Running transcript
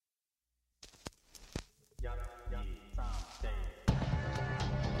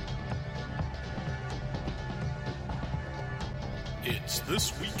It's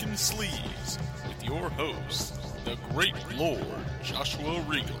This Week in Sleaze with your hosts, the Great Lord Joshua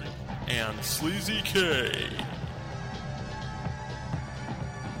Regal and Sleazy K.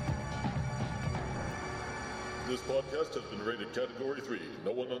 This podcast has been rated Category 3.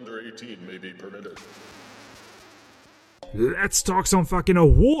 No one under 18 may be permitted. Let's talk some fucking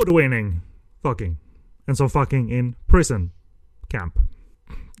award-winning fucking. And some fucking in prison camp.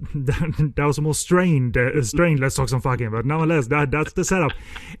 That was more strained. Let's talk some fucking, but nonetheless, that's the setup.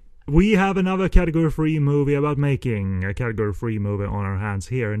 We have another Category 3 movie about making a Category 3 movie on our hands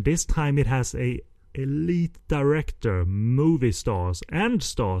here, and this time it has a elite director, movie stars, and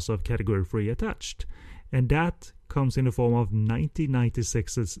stars of Category 3 attached. And that comes in the form of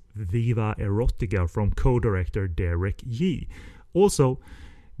 1996's Viva Erotica from co-director Derek Yee. Also,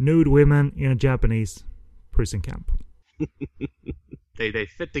 nude women in a Japanese prison camp. They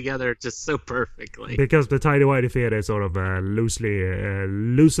fit together just so perfectly. Because the Tidy Whitey Theater is sort of loose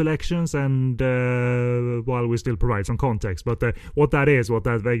selections, and while we still provide some context. But what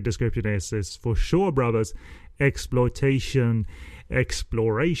that vague description is for Shaw Brothers exploration,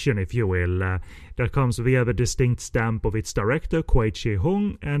 if you will, that comes via the distinct stamp of its director, Kwai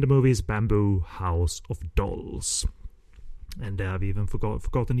Chi-hung, and the movie's Bamboo House of Dolls. And I've even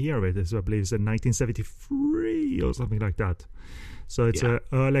forgotten the year of it. So I believe it's in 1973 or something like that. So it's a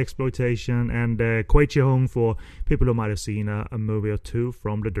early exploitation, and Kwai Chi-hung, for people who might have seen a movie or two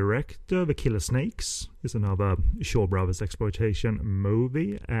from the director, The Killer Snakes is another Shaw Brothers exploitation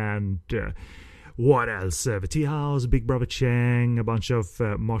movie, and what else? The Tea House, Big Brother Chang, a bunch of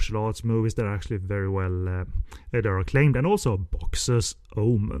martial arts movies that are actually very well they're acclaimed, and also Boxer's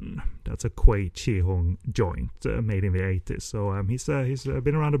Omen. That's a Kwai Chi-hung joint made in the 80s. So he's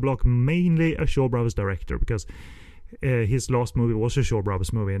been around the block, mainly a Shaw Brothers director, because his last movie was a Shaw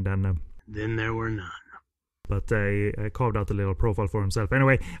Brothers movie, and then there were none. But he carved out a little profile for himself.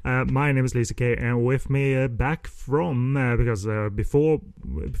 Anyway, my name is Lisa K, and with me back from, because before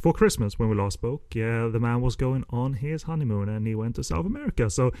Christmas when we last spoke, the man was going on his honeymoon and he went to South America.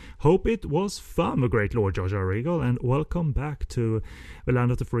 So hope it was fun, the great Lord Joshua Regal, and welcome back to the land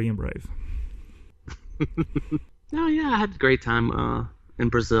of the free and brave. I had a great time in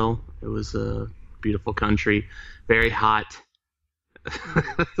Brazil. It was a beautiful country, very hot.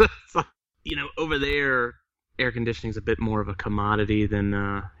 Over there, air conditioning is a bit more of a commodity than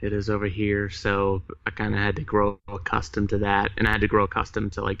it is over here, so I kind of had to grow accustomed to that, and I had to grow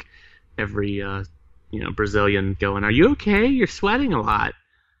accustomed to like every Brazilian going, "Are you okay? You're sweating a lot,"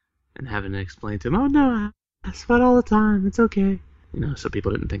 and having to explain to him, "Oh no, I sweat all the time. It's okay." So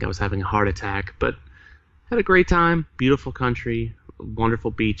people didn't think I was having a heart attack, but had a great time. Beautiful country,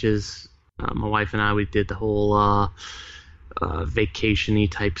 wonderful beaches. My wife and I, we did the whole vacation-y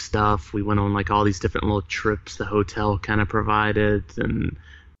type stuff. We went on like all these different little trips the hotel kind of provided, and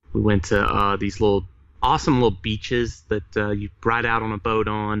we went to these awesome little beaches that you ride out on a boat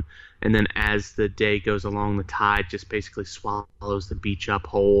on, and then as the day goes along, the tide just basically swallows the beach up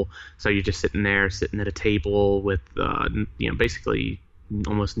whole. So you're just sitting at a table with basically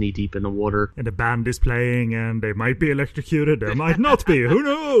almost knee deep in the water, and the band is playing, and they might be electrocuted, they might not be, who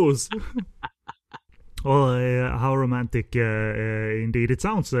knows. Well, how romantic indeed it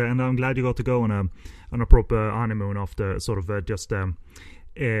sounds, and I'm glad you got to go on a proper honeymoon after sort of just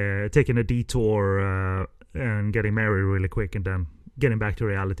taking a detour and getting married really quick, and then getting back to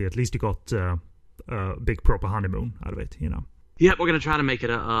reality. At least you got a big proper honeymoon out of it, Yeah, we're gonna try to make it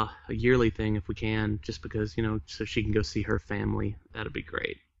a yearly thing if we can, just because so she can go see her family. That'd be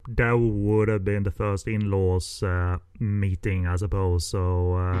great. That would have been the first in-laws meeting, I suppose.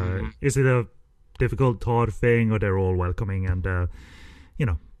 So is it a difficult, hard thing, or they're all welcoming, and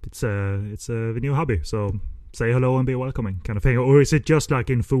it's a new hobby, so say hello and be welcoming kind of thing? Or is it just like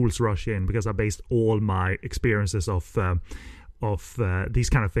in Fools Rush In, because I based all my experiences of these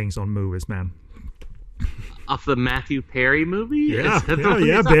kind of things on movies, man? Off the Matthew Perry movie? Yeah,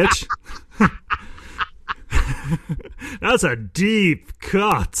 bitch. That's a deep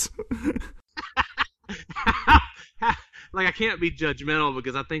cut. Like, I can't be judgmental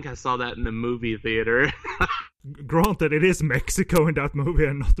because I think I saw that in the movie theater. Granted, it is Mexico in that movie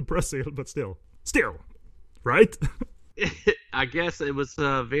and not Brazil, but still, right? I guess it was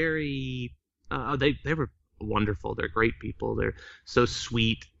very. They were wonderful. They're great people. They're so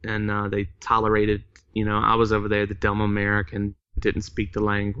sweet, and they tolerated. I was over there, the dumb American, didn't speak the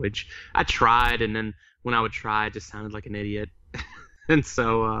language. I tried, and then when I would try, I just sounded like an idiot. And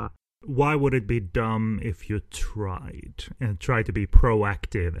so. Why would it be dumb if you tried to be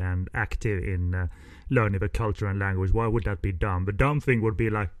proactive and active in learning the culture and language? Why would that be dumb? The dumb thing would be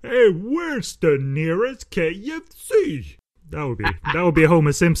like, hey, where's the nearest KFC? That would be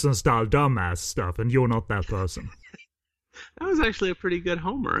Homer Simpson style dumbass stuff, and you're not that person. That was actually a pretty good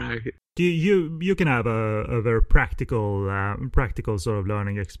Homer. You can have a very practical sort of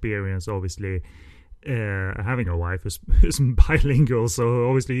learning experience. Obviously, having a wife who's bilingual, so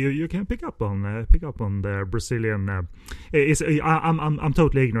obviously you can pick up on the Brazilian. I'm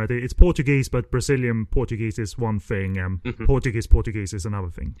totally ignorant. It's Portuguese, but Brazilian Portuguese is one thing. Portuguese is another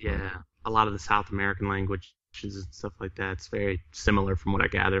thing. Yeah, a lot of the South American languages and stuff like that. It's very similar from what I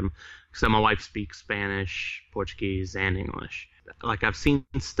gather. So my wife speaks Spanish, Portuguese, and English. Like, I've seen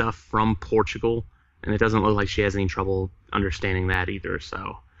stuff from Portugal, and it doesn't look like she has any trouble understanding that either.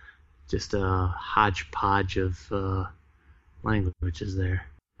 So just a hodgepodge of languages there.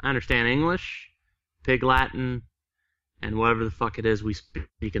 I understand English, Pig Latin, and whatever the fuck it is we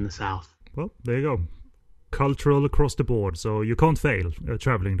speak in the South. Well, there you go. Cultural across the board, so you can't fail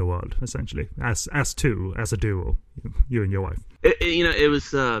traveling the world, essentially, as a duo, you and your wife. It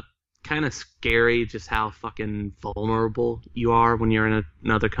was kind of scary just how fucking vulnerable you are when you're in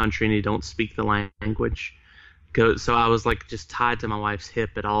another country and you don't speak the language. So I was like just tied to my wife's hip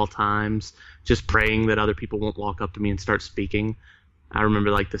at all times, just praying that other people won't walk up to me and start speaking. I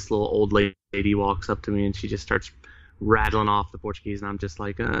remember like this little old lady walks up to me and she just starts rattling off the Portuguese, and I'm just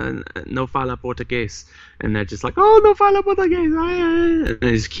like, no fala português, and they're just like, oh, no fala português, and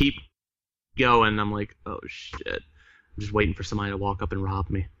they just keep going. I'm like, oh shit, I'm just waiting for somebody to walk up and rob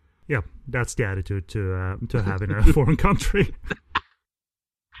me. Yeah, that's the attitude to have in a foreign country.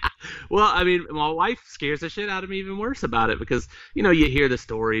 Well, I mean, my wife scares the shit out of me even worse about it, because, you know, you hear the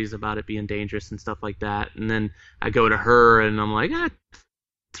stories about it being dangerous and stuff like that, and then I go to her and I'm like,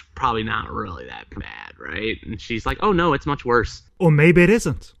 it's probably not really that bad, right? And she's like, oh no, it's much worse. Or maybe it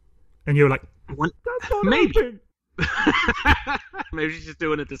isn't. And you're like, maybe. Maybe she's just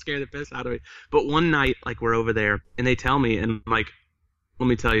doing it to scare the piss out of me. But one night, like, we're over there, and they tell me, and I'm like, let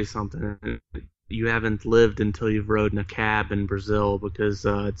me tell you something. You haven't lived until you've rode in a cab in Brazil, because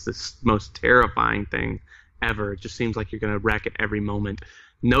it's the most terrifying thing ever. It just seems like you're going to wreck at every moment.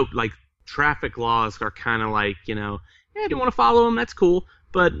 Nope, like, traffic laws are kind of like, you know, if you want to follow them, that's cool,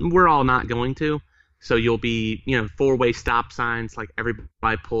 but we're all not going to. So you'll be, you know, 4-way stop signs, like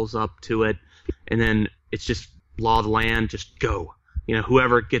everybody pulls up to it, and then it's just law of the land, just go. You know,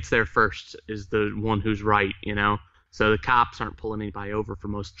 whoever gets there first is the one who's right, you know. So the cops aren't pulling anybody over for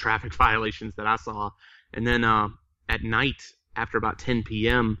most traffic violations that I saw. And then at night, after about 10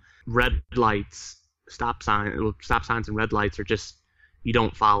 p.m., red lights, stop signs and red lights are just, you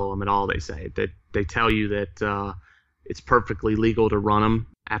don't follow them at all, they say. They tell you that it's perfectly legal to run them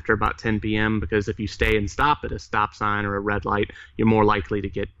after about 10 p.m. because if you stay and stop at a stop sign or a red light, you're more likely to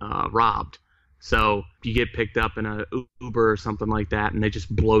get robbed. So you get picked up in an Uber or something like that, and they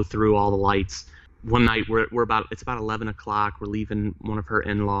just blow through all the lights. One night it's about 11 o'clock. We're leaving one of her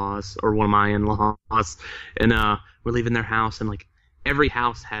in-laws, or one of my in-laws, and we're leaving their house, and like every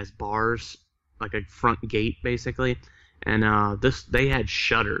house has bars, like a front gate basically. And they had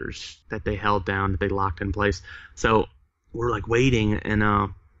shutters that they held down, that they locked in place. So we're like waiting, and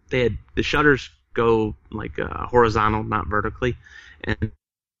the shutters go like horizontal, not vertically. And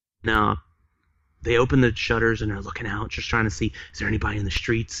they open the shutters and they're looking out, just trying to see, is there anybody in the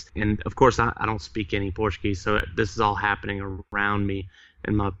streets? And of course, I don't speak any Portuguese, so this is all happening around me.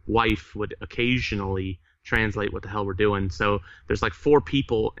 And my wife would occasionally translate what the hell we're doing. So there's like 4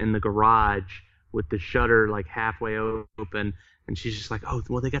 people in the garage with the shutter like halfway open, and she's just like, oh,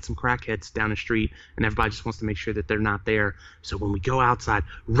 well, they got some crackheads down the street, and everybody just wants to make sure that they're not there. So when we go outside,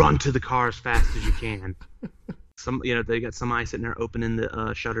 run to the car as fast as you can. They got somebody sitting there opening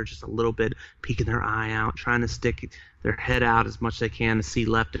the shutter just a little bit, peeking their eye out, trying to stick their head out as much as they can to see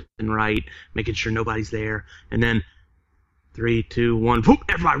left and right, making sure nobody's there. And then 3, 2, 1, whoop,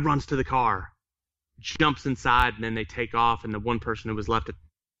 everybody runs to the car, jumps inside, and then they take off, and the one person who was left at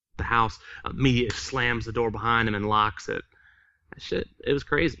the house immediately slams the door behind him and locks it. That shit, it was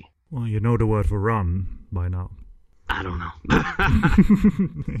crazy. Well, you know the word for run by now. I don't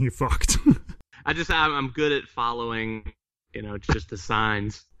know. You fucked. I'm good at following, just the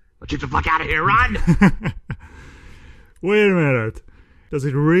signs. Get the fuck out of here, run! Wait a minute. Does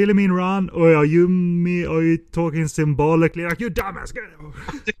it really mean run, or are you talking symbolically, like, you dumbass?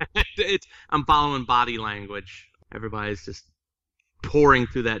 I'm following body language. Everybody's just pouring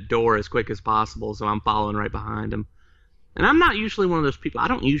through that door as quick as possible, so I'm following right behind them. And I'm not usually one of those people. I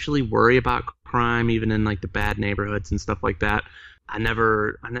don't usually worry about crime, even in like the bad neighborhoods and stuff like that.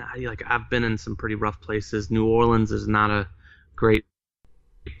 I've been in some pretty rough places. New Orleans is not a great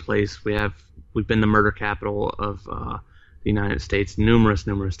place. We've been the murder capital of the United States numerous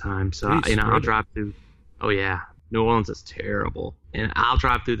times. So Jeez, I'll drive through. Oh yeah, New Orleans is terrible, and I'll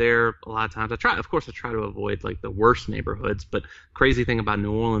drive through there a lot of times. I try to avoid like the worst neighborhoods, but crazy thing about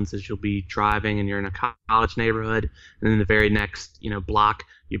New Orleans is you'll be driving and you're in a college neighborhood, and then the very next block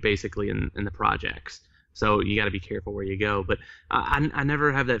you're basically in the projects. So you got to be careful where you go. But I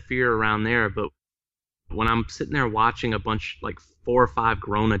never have that fear around there. But when I'm sitting there watching a bunch, like 4 or 5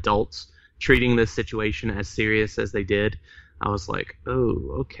 grown adults treating this situation as serious as they did, I was like,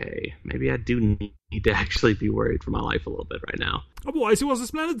 oh, okay, maybe I do need to actually be worried for my life a little bit right now. Otherwise, it was a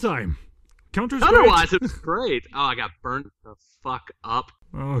splendid time. Otherwise, it was great. Oh, I got burnt the fuck up.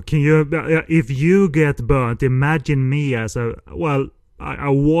 Oh, can you? If you get burnt, imagine me as I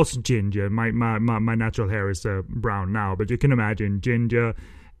was ginger. My natural hair is brown now, but you can imagine ginger,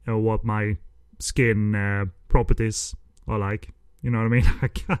 what my skin properties are like. You know what I mean?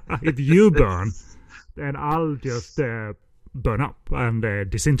 If you burn, then I'll just burn up and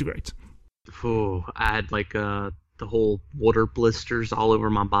disintegrate. Oh, I had like the whole water blisters all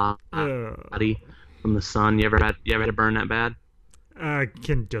over my body from the sun. You ever had to burn that bad? I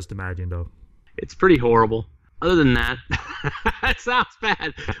can just imagine, though. It's pretty horrible. Other than that, it sounds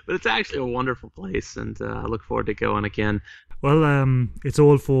bad, but it's actually a wonderful place, and I look forward to going again. Well, it's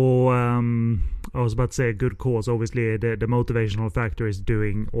all for, I was about to say a good cause. Obviously, the motivational factor is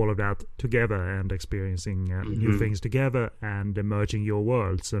doing all of that together and experiencing new things together and merging your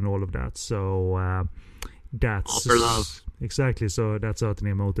worlds and all of that. So that's... all for love. Exactly, so that's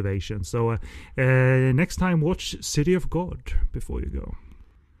certainly a motivation. So next time, watch City of God before you go.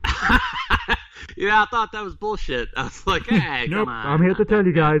 Yeah, I thought that was bullshit. I was like, hey, nope, come on. I'm here to tell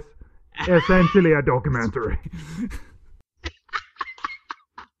you guys, essentially a documentary.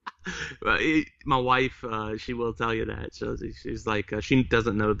 My wife, she will tell you that. So she's like, she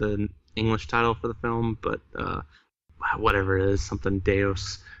doesn't know the English title for the film, but whatever it is, something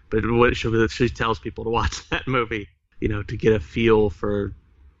Deus. But what she tells people to watch that movie, to get a feel for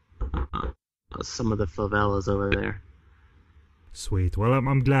some of the favelas over there. Sweet. Well,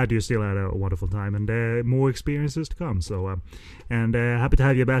 I'm glad you still had a wonderful time, and more experiences to come. So, and happy to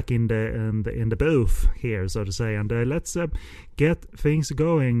have you back in the booth here, so to say. And let's get things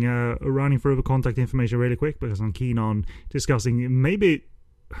going. Running through the contact information really quick because I'm keen on discussing maybe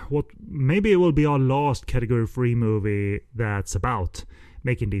it will be our last Category 3 movie that's about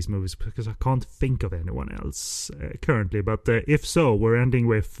making these movies, because I can't think of anyone else currently. But if so, we're ending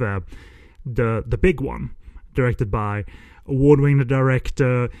with the big one, directed by award-winning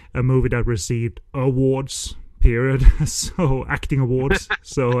director, a movie that received awards, period. So, acting awards.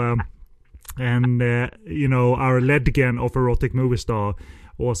 So, and our Ledgen of Erotic Movie Star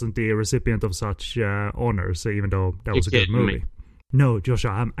wasn't the recipient of such honors, even though that was a good movie. Me. No,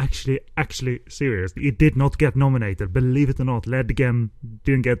 Joshua, I'm actually serious. It did not get nominated. Believe it or not, Ledgen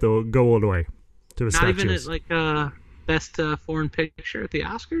didn't get to go all the way to the statues. Not even at best foreign picture at the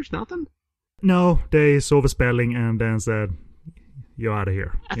Oscars? Nothing? No, they saw the spelling and then said, "You're out of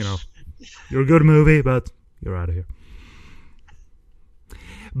here." You're a good movie, but you're out of here.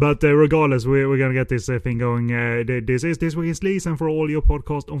 But regardless, we're going to get this thing going. This is This Week in Sleaze, and for all your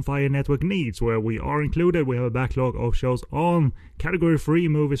Podcast on Fire Network needs, where we are included, we have a backlog of shows on Category 3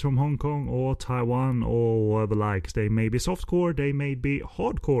 movies from Hong Kong or Taiwan or the likes. They may be softcore, they may be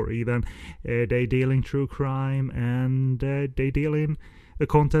hardcore even. They deal in true crime, and they deal in the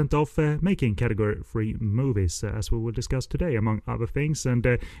content of making Category 3 movies, as we will discuss today, among other things. And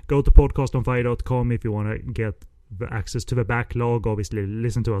go to podcastonfire.com if you want to get the access to the backlog. Obviously,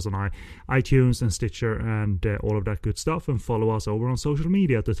 listen to us on iTunes and Stitcher and all of that good stuff, and follow us over on social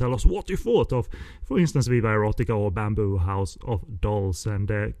media to tell us what you thought of, for instance, Viva Erotica or Bamboo House of Dolls.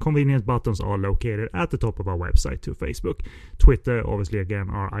 And convenient buttons are located at the top of our website to Facebook, Twitter, obviously again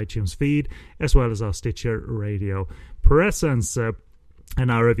our iTunes feed, as well as our Stitcher radio presence. And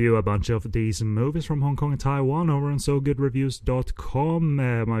I review a bunch of these movies from Hong Kong and Taiwan over on SoGoodReviews.com.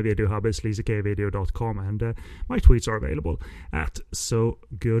 My video hub is sleazykvideo.com, and my tweets are available at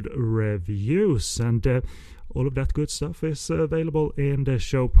SoGoodReviews. And all of that good stuff is available in the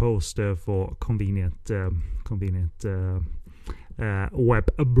show post for convenient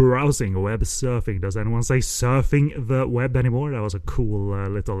web browsing, web surfing. Does anyone say surfing the web anymore? That was a cool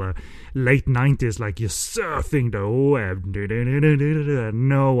little late 90s, like, you're surfing the web.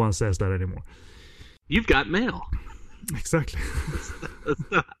 No one says that anymore. You've got mail. Exactly.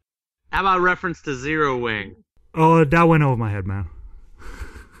 How about reference to Zero Wing? Oh, that went over my head, man.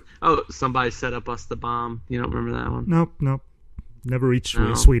 Oh, somebody set up us the bomb. You don't remember that one? Nope. Never reached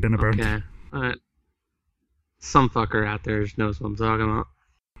Sweden apparently. Okay, all right. Some fucker out there knows what I'm talking about.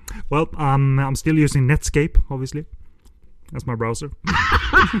 Well, I'm still using Netscape, obviously. That's my browser.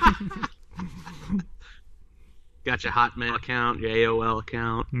 got your Hotmail account, your AOL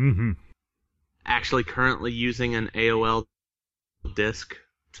account. Mm-hmm. Actually, currently using an AOL disk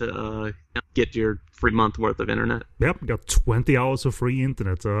to get your free month worth of internet. Yep, got 20 hours of free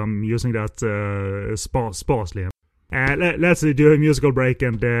internet, so I'm using that sparsely. Let's do a musical break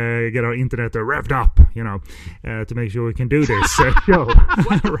and get our internet revved up, to make sure we can do this show.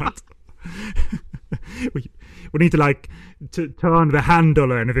 Right. We need to turn the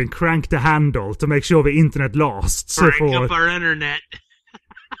handle or anything, crank the handle to make sure the internet lasts. Crank up our internet.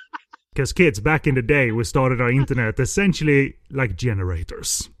 Because kids, back in the day, we started our internet essentially like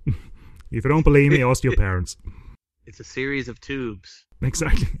generators. If you don't believe me, ask your parents. It's a series of tubes.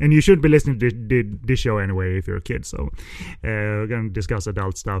 Exactly. And you shouldn't be listening to this show anyway if you're a kid. So we're going to discuss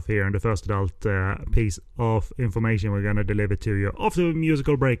adult stuff here. And the first adult piece of information we're going to deliver to you after the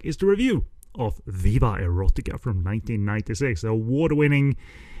musical break is the review of Viva Erotica from 1996. An award-winning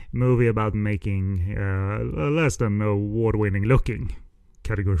movie about making less than award-winning looking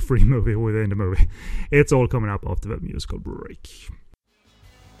Category 3 movie within the movie. It's all coming up after the musical break.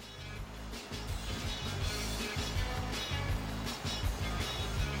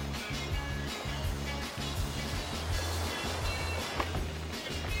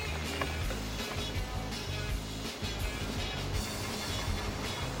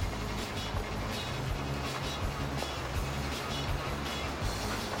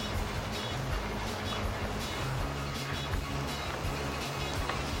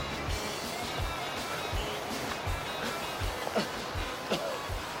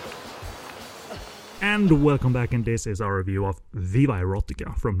 And welcome back, and this is our review of Viva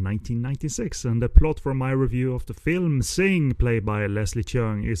Erotica from 1996. And the plot from my review of the film, Sing, played by Leslie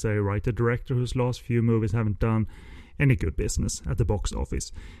Cheung, is a writer-director whose last few movies haven't done any good business at the box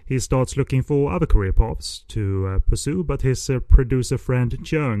office. He starts looking for other career paths to pursue, but his producer friend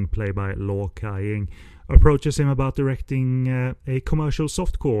Cheung, played by Law Kai-Ying, approaches him about directing a commercial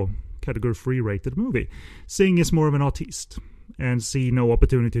softcore Category 3 rated movie. Sing is more of an artiste, and see no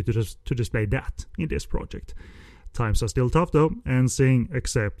opportunity to display that in this project. Times are still tough though, and Sing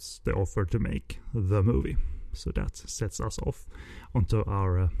accepts the offer to make the movie. So that sets us off onto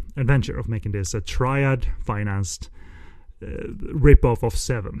our adventure of making this a triad-financed rip-off of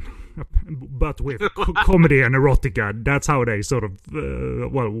Seven, but with comedy and erotica. That's how they sort of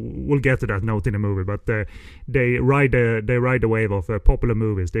we'll get to that note in the movie, but they ride the wave of popular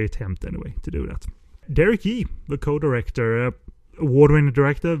movies. They attempt anyway to do that. Derek Yee, the co-director, award-winning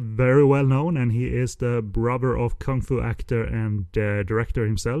director, very well known, and he is the brother of kung fu actor and director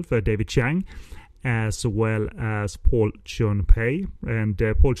himself, David Chang, as well as Paul Chun-pei. And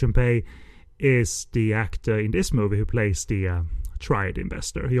Paul Chun-pei is the actor in this movie who plays the triad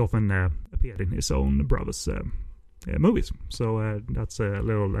investor. He often appeared in his own brother's movies, so that's a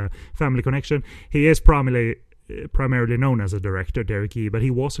little family connection. He is primarily known as a director, Derek Yee, but he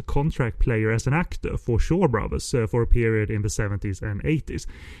was a contract player as an actor for Shaw Brothers for a period in the 70s and 80s.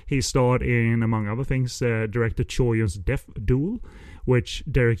 He starred in, among other things, director Cho Yun's Death Duel, which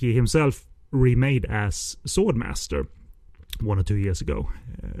Derek Yee himself remade as Swordmaster 1 or 2 years ago.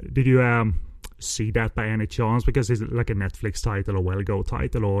 Did you see that by any chance? Because it's like a Netflix title or Well-Go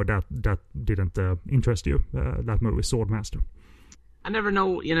title, or that didn't interest you, that movie, Swordmaster? I never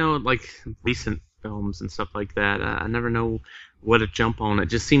know, like recent films and stuff like that. I never know what to jump on. It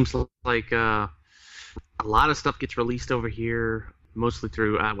just seems like a lot of stuff gets released over here, mostly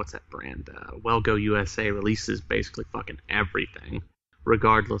through what's that brand? Well-Go USA releases basically fucking everything,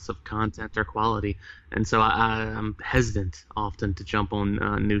 regardless of content or quality. And so I'm hesitant often to jump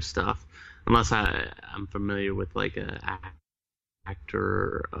on new stuff unless I'm familiar with like a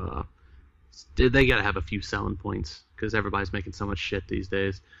actor. They gotta have a few selling points because everybody's making so much shit these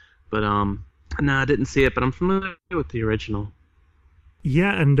days. But no, I didn't see it, but I'm familiar with the original.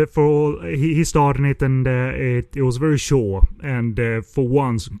 Yeah, and he starred in it, and it was very short. And for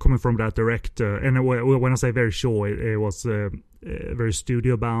once, coming from that director, and when I say very short, it was a very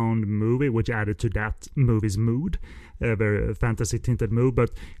studio-bound movie, which added to that movie's mood, a very fantasy-tinted mood.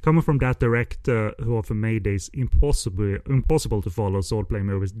 But coming from that director, who often made these impossible to follow swordplay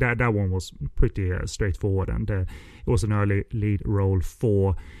movies, that one was pretty straightforward, and it was an early lead role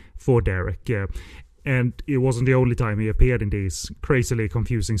for Derek. And it wasn't the only time he appeared in these crazily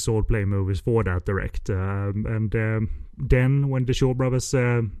confusing swordplay movies for that director. Then when the Shaw Brothers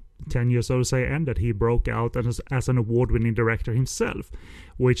 10 years, so to say, ended, he broke out as an award-winning director himself,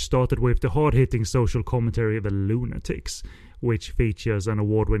 which started with the hard-hitting social commentary The Lunatics, which features an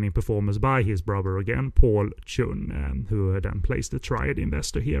award-winning performance by his brother again, Paul Chun, who then plays the triad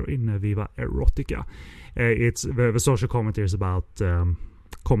investor here in Viva Erotica. The social commentary is about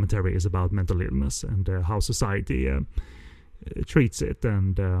commentary is about mental illness and how society treats it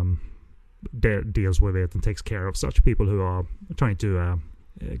and deals with it and takes care of such people who are trying to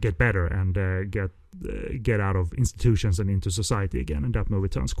get better and get out of institutions and into society again. And that movie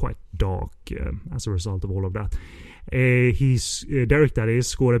turns quite dark as a result of all of that. Derek, that is,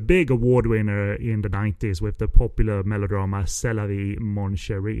 scored a big award winner in the 90s with the popular melodrama C'est la vie, mon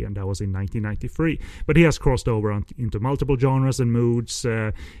chéri, and that was in 1993. But he has crossed over into multiple genres and moods.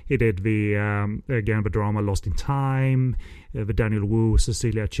 He did the drama Lost in Time, the Daniel Wu,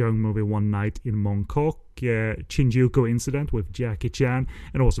 Cecilia Cheung movie One Night in Mongkok, Shinjuku Incident with Jackie Chan,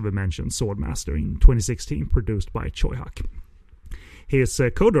 and also the mentioned Swordmaster in 2016, produced by Choi Hak. He is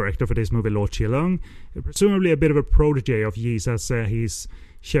co-director for this movie, Lo Chi-leung, presumably a bit of a protege of Yi's, as he's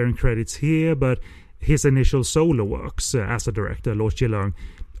sharing credits here, but his initial solo works as a director, Lo Chi-leung,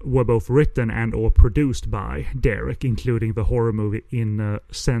 were both written and or produced by Derek, including the horror movie In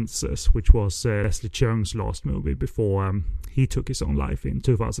Senses, which was Leslie Cheung's last movie before he took his own life in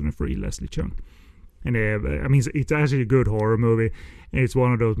 2003, Leslie Cheung. And it's actually a good horror movie, and it's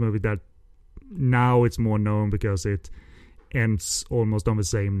one of those movies that now it's more known because it ends almost on the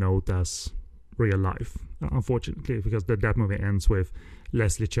same note as real life, unfortunately, because that movie ends with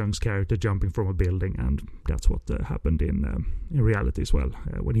Leslie Cheung's character jumping from a building, and that's what happened in reality as well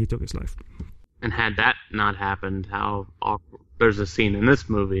when he took his life. And had that not happened, how awkward. There's a scene in this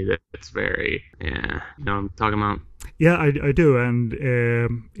movie that's very, you know what I'm talking about? Yeah, I do, and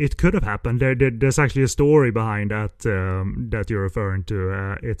it could have happened. There's actually a story behind that that you're referring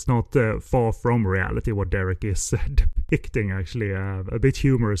to. It's not far from reality what Derek is depicting. Actually, a bit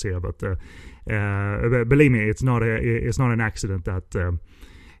humorous here, but believe me, it's not an accident that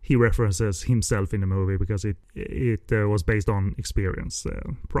he references himself in the movie, because it was based on experience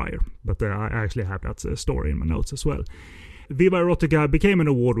prior. But I actually have that story in my notes as well. Viva Erotica became an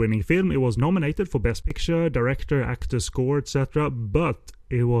award-winning film. It was nominated for Best Picture, Director, Actor, Score, etc. But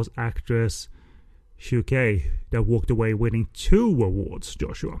it was actress Shu Kei that walked away winning 2 awards,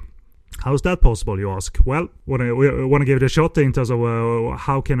 Joshua. How's that possible, you ask? Well, we want to give it a shot in terms of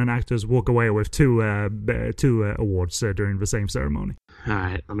how can an actress walk away with two awards during the same ceremony. All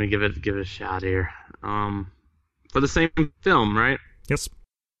right, let me give it a shot here. For the same film, right? Yes.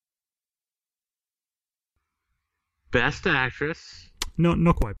 Best Actress. No,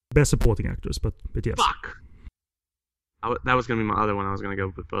 not quite. Best Supporting Actress, but yes. Fuck. That was going to be my other one. I was going to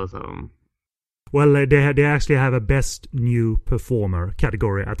go with both of them. Well, they actually have a Best New Performer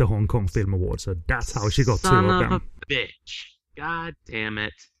category at the Hong Kong Film Awards, so that's how she got 2 of them. Son of a bitch. God damn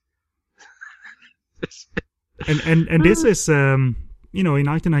it. and this is, in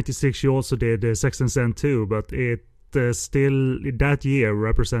 1996 she also did Sex and Zen 2, but it still that year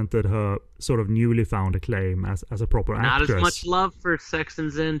represented her sort of newly found acclaim as a proper actress. Not as much love for Sex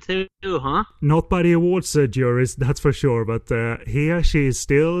and Zen 2, huh? Not by the awards juries, that's for sure. But here she is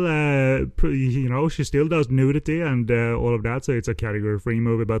still, she still does nudity and all of that. So it's a category 3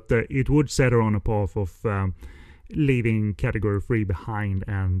 movie, but it would set her on a path of leaving category 3 behind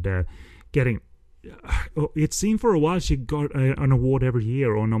and getting. It seemed for a while she got an award every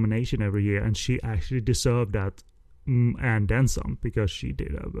year or nomination every year, and she actually deserved that. And then some, because she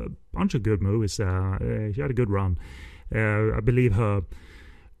did a bunch of good movies. She had a good run. I believe her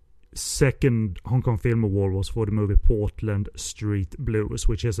second Hong Kong Film Award was for the movie Portland Street Blues,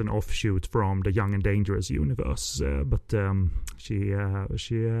 which is an offshoot from the Young and Dangerous universe. But she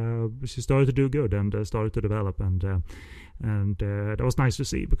started to do good and started to develop, and that was nice to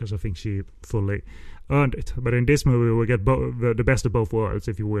see, because I think she fully earned it. But in this movie we get the best of both worlds,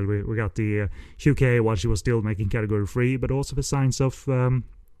 if you will. We got the UK while she was still making category 3, but also the signs of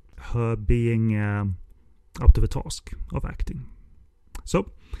her being up to the task of acting.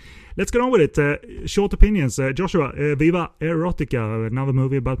 So let's get on with it. Short opinions. Joshua, Viva Erotica, another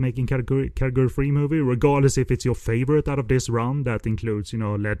movie about making category 3 movie, regardless if it's your favorite out of this round. That includes,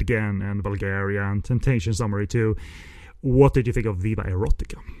 Ledgen and Bulgaria and Temptation Summary 2. What did you think of Viva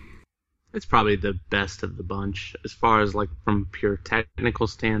Erotica? It's probably the best of the bunch, as far as from pure technical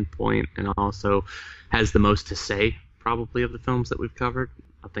standpoint, and also has the most to say, probably, of the films that we've covered.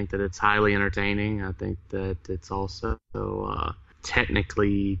 I think that it's highly entertaining. I think that it's also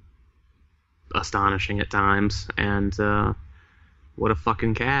technically astonishing at times, and what a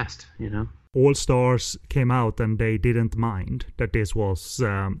fucking cast, All Stars came out and they didn't mind that this was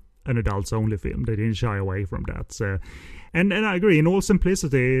an adults-only film. They didn't shy away from that. And I agree, in all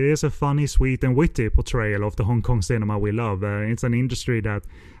simplicity, it is a funny, sweet and witty portrayal of the Hong Kong cinema we love. It's an industry that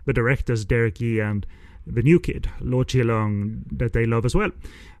the directors Derek Yee and the new kid, Lo Chi-leung, that they love as well.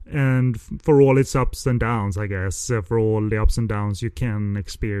 And for all its ups and downs, I guess, for all the ups and downs you can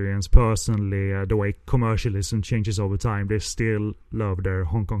experience personally, the way commercialism changes over time, they still love their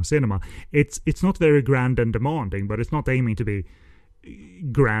Hong Kong cinema. It's not very grand and demanding, but it's not aiming to be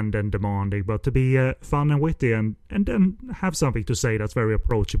grand and demanding, but to be fun and witty, and then have something to say that's very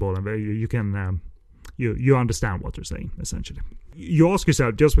approachable, and you can you understand what they're saying, essentially. You ask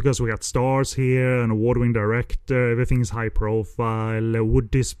yourself, just because we got stars here, an award-winning director, everything's high profile,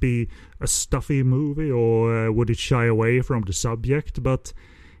 would this be a stuffy movie, or would it shy away from the subject? But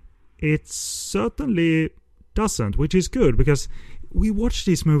it certainly doesn't, which is good, because we watch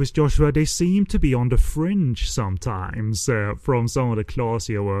these movies, Joshua, they seem to be on the fringe sometimes from some of the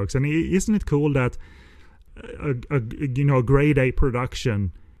classier works. And isn't it cool that a grade A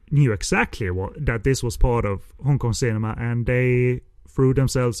production knew exactly that this was part of Hong Kong cinema, and they threw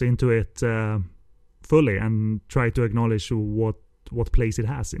themselves into it fully and tried to acknowledge what place it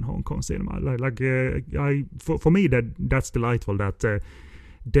has in Hong Kong cinema. For me, that's delightful. That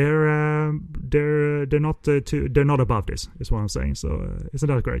they're not above this, is what I'm saying. So isn't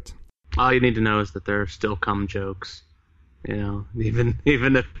that great? All you need to know is that there are still cum jokes. Even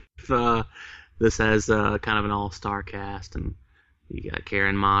if this has kind of an all-star cast, and you got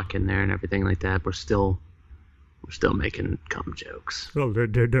Karen Mock in there and everything like that, we're still making cum jokes. Well,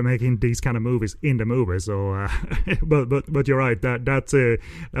 they're making these kind of movies in the movie, so but you're right,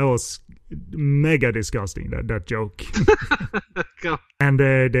 that was mega disgusting, that joke. And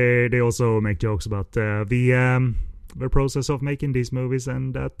they also make jokes about the process of making these movies,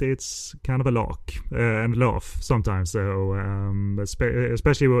 and that it's kind of a lark and laugh sometimes. So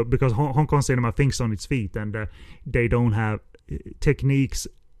especially because Hong Kong cinema thinks on its feet, and they don't have techniques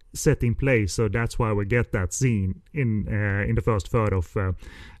set in place, so that's why we get that scene in the first third of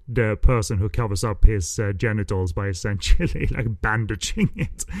the person who covers up his genitals by essentially like bandaging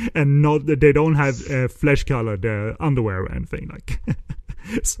it, and they don't have flesh-colored underwear or anything like.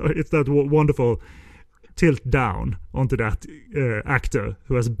 So it's that wonderful tilt down onto that actor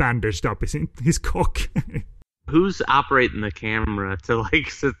who has bandaged up his cock. Who's operating the camera to like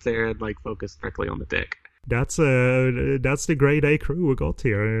sit there and like focus directly on the dick? That's the grade A crew we got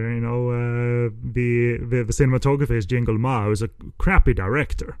here. The cinematographer is Jingle Ma, who's a crappy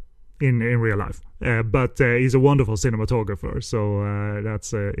director in real life, but he's a wonderful cinematographer. So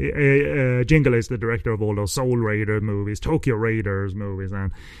that's Jingle is the director of all those Soul Raider movies, Tokyo Raiders movies,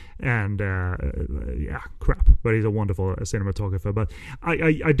 and crap. But he's a wonderful cinematographer. But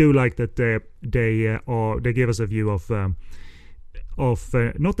I do like that they give us a view of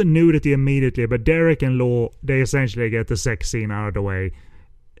not the nudity immediately, but Derek and Law, they essentially get the sex scene out of the way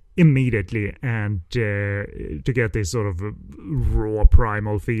immediately, and to get this sort of raw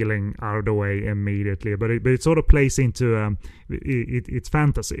primal feeling out of the way immediately. But it sort of plays into it's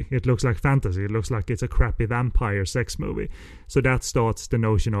fantasy. It looks like fantasy. It looks like it's a crappy vampire sex movie. So that starts the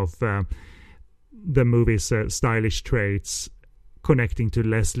notion of the movie's stylish traits connecting to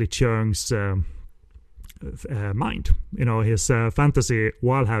Leslie Cheung's mind, his fantasy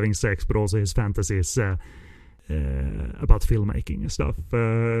while having sex, but also his fantasies about filmmaking and stuff.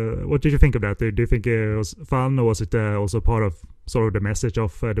 What did you think of that? Do you think it was fun, or was it also part of sort of the message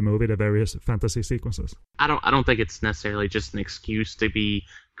of the movie, the various fantasy sequences? I don't think it's necessarily just an excuse to be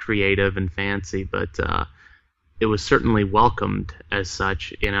creative and fancy, but it was certainly welcomed as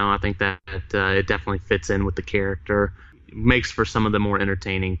such. I think that it definitely fits in with the character. Makes for some of the more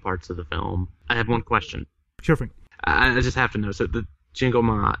entertaining parts of the film. I have one question. Sure thing. I just have to know. So the Jingle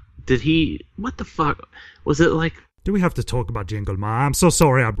Ma, what the fuck? Was it like... Do we have to talk about Jingle Ma? I'm so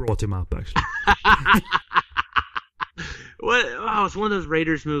sorry I brought him up, actually. It's one of those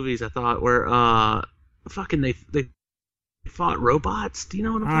Raiders movies I thought where they fought robots. Do you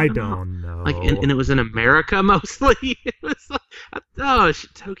know what I'm talking about? I don't know. And it was in America mostly. It was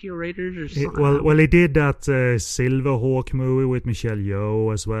Tokyo Raiders or something. Well, he did that Silverhawk movie with Michelle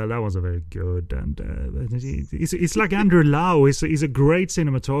Yeoh as well. That was a very good, and it's like Andrew Lau. He's a great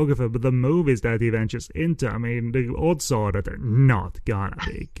cinematographer, but the movies that he ventures into, I mean, the odds are that they're not gonna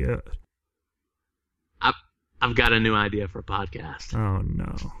be good. I've got a new idea for a podcast. Oh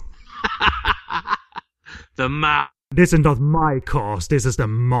no. The Ma. This is not my cast, this is the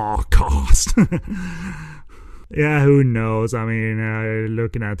Ma cast. Yeah, who knows? I mean,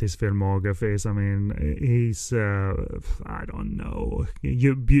 looking at his filmographies, I mean, he's, I don't know.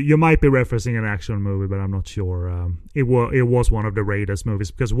 You might be referencing an action movie, but I'm not sure. It was one of the Raiders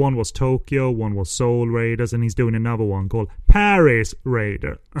movies, because one was Tokyo, one was Soul Raiders, and he's doing another one called Paris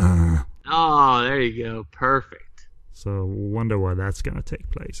Raider. Oh, there you go. Perfect. So wonder where that's going to take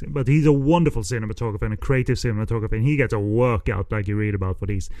place. But he's a wonderful cinematographer and a creative cinematographer, and he gets a workout like you read about for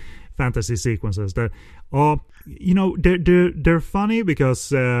these fantasy sequences that are, they're funny because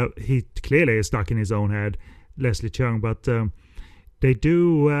he clearly is stuck in his own head, Leslie Cheung, but they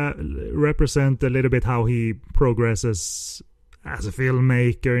do represent a little bit how he progresses as a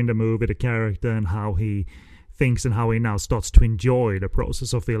filmmaker in the movie, the character, and how he thinks and how he now starts to enjoy the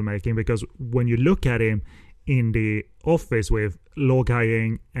process of filmmaking. Because when you look at him in the office with Lo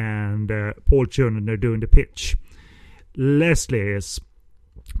Kai-ying and Paul Chun, and they're doing the pitch, Leslie is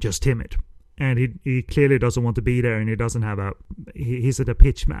just timid, and he clearly doesn't want to be there, and he doesn't have he's a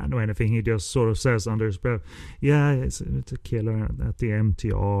pitch man or anything. He just sort of says under his breath, yeah, it's a killer at the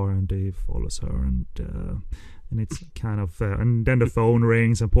MTR, and he follows her, and it's kind of and then the phone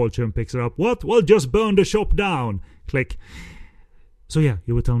rings and Paul Chun picks it up. What? Well, just burn the shop down. Click. So yeah,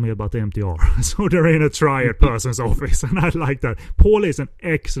 you were telling me about the MTR. So they're in a triad person's office, and I like that. Paul is an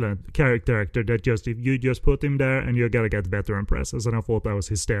excellent character actor that just, if you just put him there and you're gonna get veteran presence, and I thought that was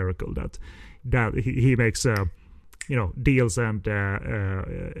hysterical that he makes deals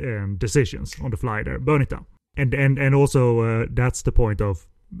and decisions on the fly there. Burn it down. And also that's the point of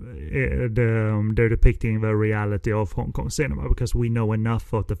they're depicting the reality of Hong Kong cinema, because we know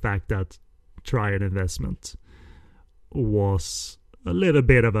enough of the fact that Triad Investment was a little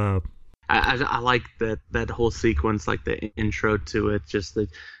bit of a... I like that whole sequence, like the intro to it, just the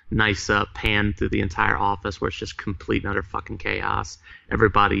nice pan through the entire office where it's just complete and utter fucking chaos.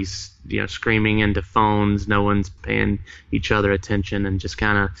 Everybody's screaming into phones, no one's paying each other attention, and just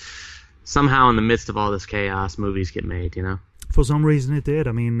kind of somehow in the midst of all this chaos, movies get made, For some reason it did.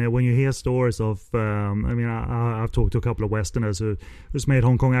 I mean, when you hear stories of... I've talked to a couple of Westerners who's made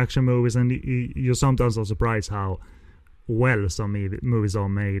Hong Kong action movies, and you sometimes are surprised how well some movies are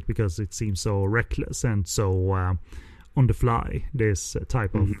made, because it seems so reckless and so on the fly, this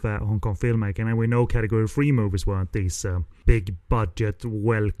type of Hong Kong filmmaking. And we know Category 3 movies weren't these big budget,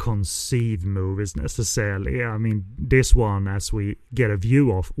 well conceived movies necessarily. I mean, this one, as we get a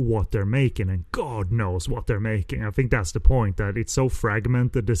view of what they're making, and God knows what they're making. I think that's the point, that it's so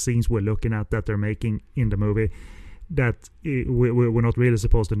fragmented, the scenes we're looking at that they're making in the movie, that we're not really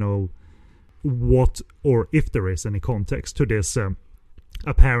supposed to know what, or if there is any context to this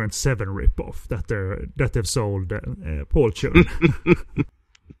apparent Seven ripoff that they've sold Paul Chun.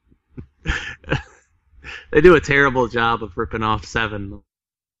 They do a terrible job of ripping off Seven.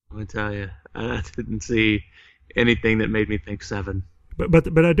 Let me tell you, I didn't see anything that made me think Seven.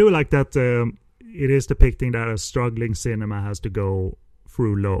 But I do like that it is depicting that a struggling cinema has to go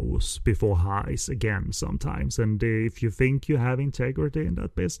through lows before highs again sometimes, and if you think you have integrity in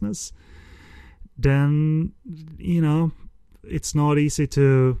that business, then it's not easy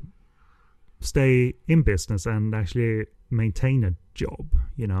to stay in business and actually maintain a job,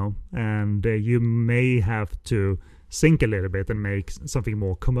 and you may have to sink a little bit and make something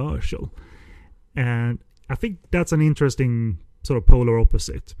more commercial. And I think that's an interesting sort of polar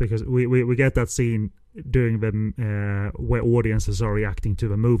opposite, because we get that scene during the where audiences are reacting to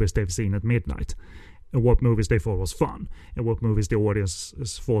the movies they've seen at midnight, and what movies they thought was fun, and what movies the audience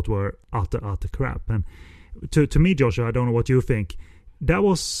thought were utter crap. And to me, Joshua, I don't know what you think,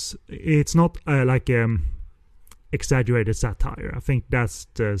 it's not like exaggerated satire. I think that's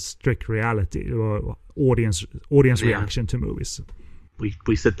the strict reality, or audience reaction to movies.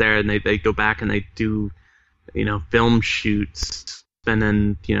 We sit there and they go back and they do film shoots,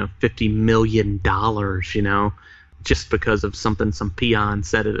 spending $50 million, just because of something some peon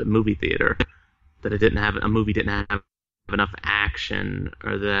said at a movie theater, that a movie didn't have enough action,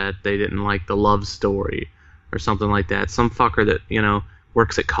 or that they didn't like the love story or something like that. Some fucker that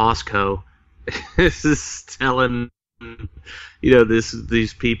works at Costco is telling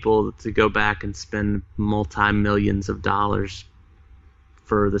these people to go back and spend multi-millions of dollars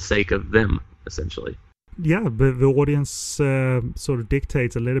for the sake of them, essentially. Yeah, but the audience sort of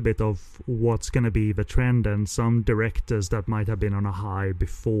dictates a little bit of what's going to be the trend, and some directors that might have been on a high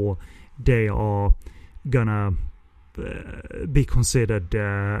before, they are gonna be considered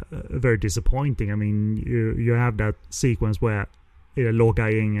very disappointing. I mean, you have that sequence where Lo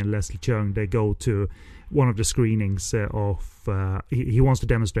Kai-ying and Leslie Cheung, they go to one of the screenings of he wants to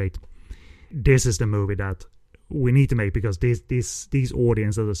demonstrate this is the movie that we need to make, because these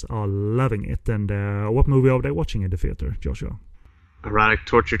audiences are loving it. And what movie are they watching in the theater, Joshua? Erotic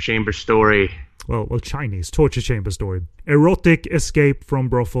torture chamber story. Well, Chinese torture chamber story. Erotic escape from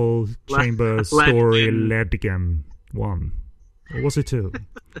brothel chamber story, Ledgen 1. Or was it 2?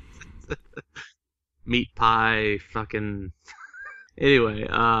 Meat pie, fucking... Anyway,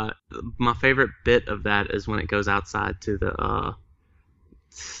 my favorite bit of that is when it goes outside to the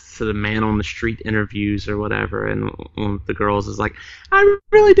man on the street interviews or whatever, and one of the girls is like, I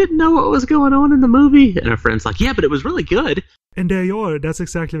really didn't know what was going on in the movie, and her friend's like, yeah, but it was really good. And there you are. That's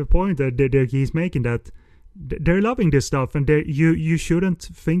exactly the point that he's making, that they're loving this stuff, and you shouldn't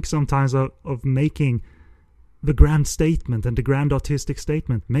think sometimes of making the grand statement and the grand artistic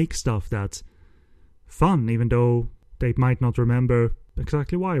statement. Make stuff that's fun, even though they might not remember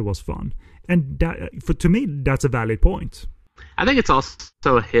exactly why it was fun. And to me, that's a valid point. I think it's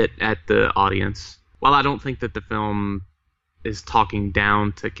also a hit at the audience. While I don't think that the film is talking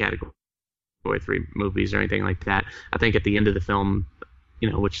down to Category 3 movies or anything like that, I think at the end of the film,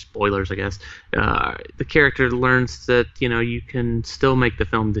 which spoilers, I guess, the character learns that, you can still make the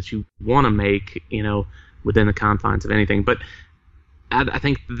film that you want to make, within the confines of anything. But I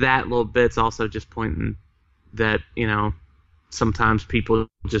think that little bit's also just pointing that, sometimes people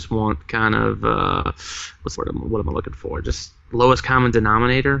just want kind of what am I looking for? Just lowest common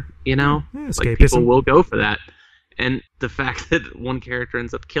denominator, like people will go for that. And the fact that one character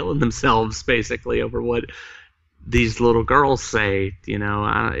ends up killing themselves basically over what these little girls say,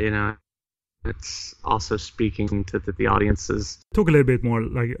 it's also speaking to the audiences. Talk a little bit more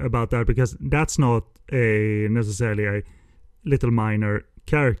about that, because that's not necessarily a little minor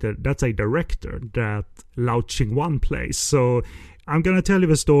character. That's a director that Lau Ching-wan plays. So I'm going to tell you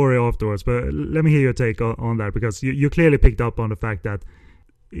the story afterwards, but let me hear your take on that, because you clearly picked up on the fact that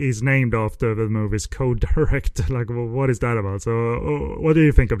he's named after the movie's co-director. What is that about? So what do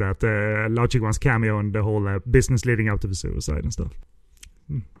you think of that? Lau Ching-wan's cameo and the whole business leading up to the suicide and stuff.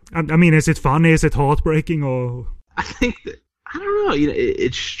 I mean, is it funny? Is it heartbreaking? Or I think that, I don't know.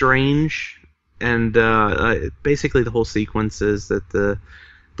 It's strange. And basically, the whole sequence is that the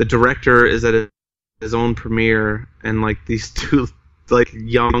director is at his own premiere, and these two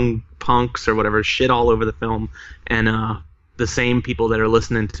young punks or whatever shit all over the film, and the same people that are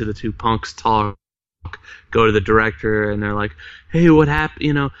listening to the two punks talk go to the director, and they're like, "Hey, what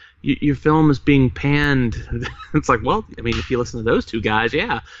happened? Your film is being panned." It's like, well, I mean, if you listen to those two guys,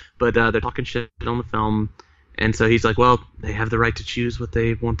 yeah, but they're talking shit on the film. And so he's like, well, they have the right to choose what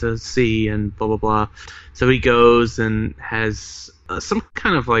they want to see, and blah, blah, blah. So he goes and has some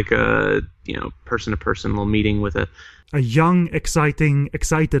kind of a person-to-person little meeting with a young,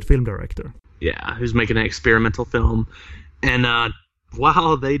 excited film director. Yeah, who's making an experimental film. And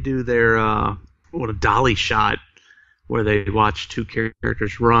while they do their, a dolly shot, where they watch two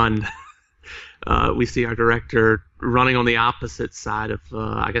characters run, we see our director running on the opposite side of,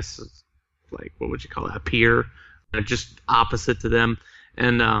 I guess, what would you call it, a pier, just opposite to them,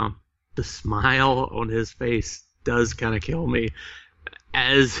 and the smile on his face does kind of kill me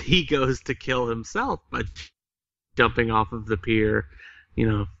as he goes to kill himself by jumping off of the pier,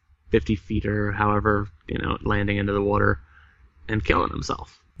 50 feet or however, landing into the water and killing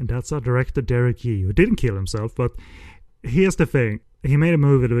himself. And that's our director Derek Yee, who didn't kill himself, but here's the thing. He made a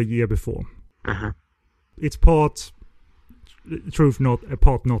movie the year before. Uh-huh. It's part truth, not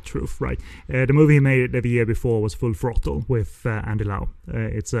truth, right? The movie he made the year before was Full Throttle with Andy Lau.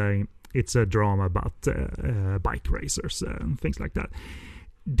 It's a drama about bike racers and things like that.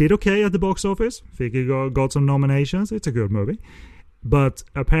 Did okay at the box office. Think he got some nominations. It's a good movie. But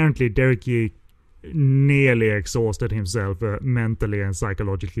apparently Derek Yee nearly exhausted himself mentally and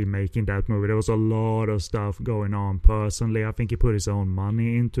psychologically making that movie. There was a lot of stuff going on personally. I think he put his own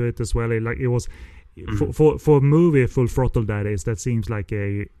money into it as well. It was for a movie Full Throttle, that seems like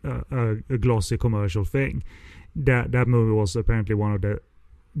a glossy commercial thing. That movie was apparently one of the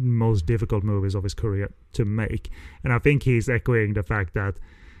most difficult movies of his career to make, and I think he's echoing the fact that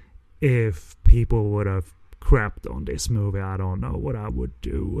if people would have crapped on this movie, I don't know what I would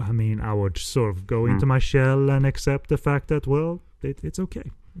do. I mean, I would sort of go into my shell and accept the fact that, well, it's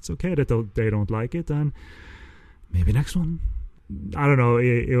okay. It's okay that they don't like it, and maybe next one. I don't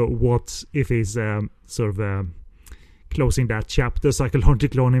know what if he's sort of closing that chapter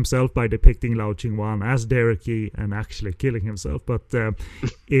psychologically on himself by depicting Lau Ching-wan as Derek Yee and actually killing himself. But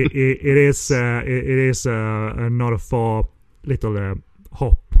it is not a far little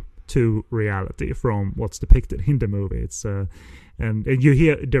hop to reality from what's depicted in the movie. It's and you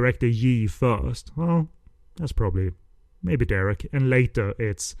hear director Yee first. Well, that's probably maybe Derek, and later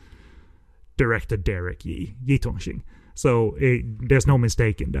it's director Derek Yee Tongxing. So there's no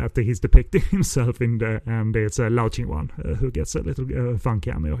mistake in that. He's depicting himself in the, and it's Lau Ching-wan who gets a little fun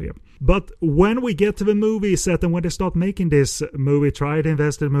cameo here. But when we get to the movie set and when they start making this movie, Tried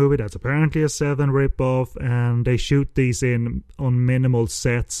Invested movie, that's apparently a Seven ripoff, and they shoot these on minimal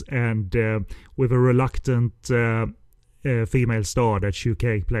sets and with a reluctant female star that Shu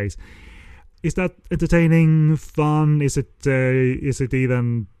Kei plays. Is that entertaining, fun? Is it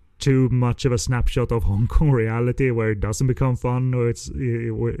even too much of a snapshot of Hong Kong reality where it doesn't become fun, or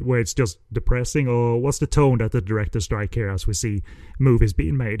where it's just depressing? Or what's the tone that the director strike here as we see movies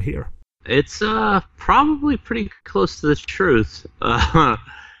being made here? It's probably pretty close to the truth. And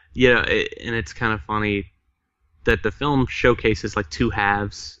it's kind of funny that the film showcases like two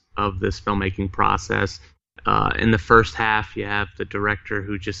halves of this filmmaking process. In the first half, you have the director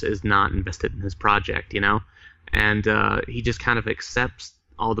who just is not invested in his project, and he just kind of accepts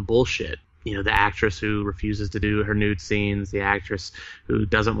all the bullshit. The actress who refuses to do her nude scenes, the actress who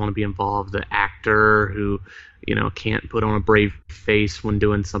doesn't want to be involved, the actor who, can't put on a brave face when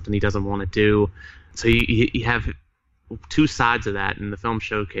doing something he doesn't want to do. So you have two sides of that, and the film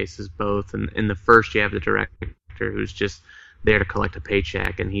showcases both. And in the first, you have the director who's just there to collect a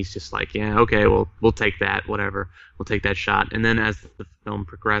paycheck, and he's just like, yeah, okay, well, we'll take that, whatever, we'll take that shot. And then as the film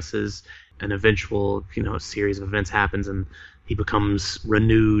progresses, an eventual, series of events happens, and he becomes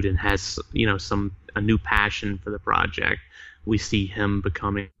renewed and has, a new passion for the project. We see him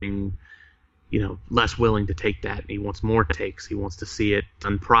becoming, less willing to take that. He wants more takes. He wants to see it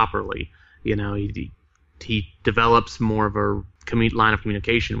done properly. He develops more of a line of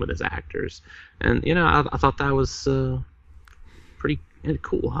communication with his actors. And, I thought that was pretty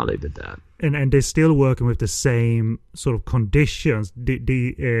cool how they did that. And they're still working with the same sort of conditions.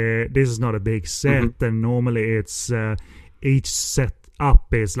 This is not a big set, and normally it's each set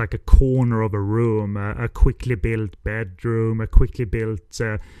up is like a corner of a room, a quickly built bedroom, a quickly built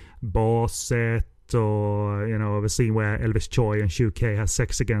bar set, or a scene where Elvis Choi and Shu Kei has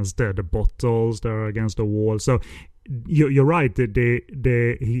sex against the bottles that are against the wall. So you're right,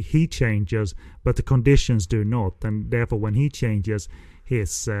 he changes, but the conditions do not, and therefore when he changes,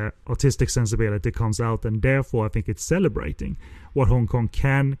 his artistic sensibility comes out, and therefore I think it's celebrating what Hong Kong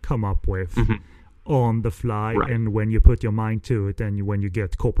can come up with on the fly, right. And when you put your mind to it, and when you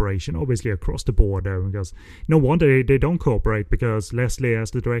get cooperation, obviously across the border, because no wonder they don't cooperate, because Leslie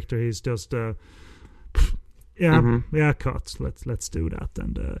as the director, he's just cut. Let's do that,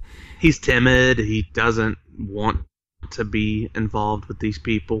 and he's timid. He doesn't want to be involved with these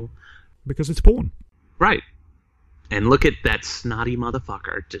people because it's porn, right? And look at that snotty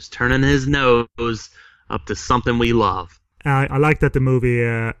motherfucker just turning his nose up to something we love. I like that the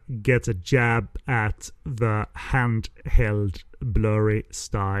movie gets a jab at the handheld, blurry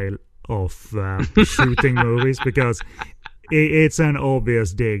style of shooting movies, because it's an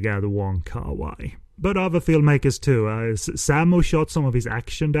obvious dig at Wong Kar-wai. But other filmmakers too. Sammo shot some of his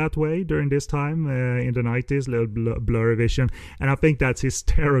action that way during this time in the 90s, little blurry vision. And I think that's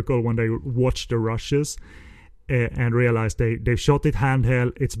hysterical when they watch the rushes and realize they shot it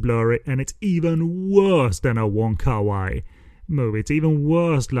handheld, it's blurry, and it's even worse than a Wong Kar-wai movie. It's even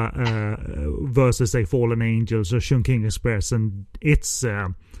worse versus, say, Fallen Angels or Chungking Express, and it's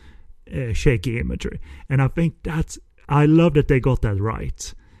shaky imagery. And I think I love that they got that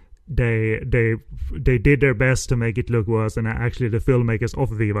right. They did their best to make it look worse, and actually the filmmakers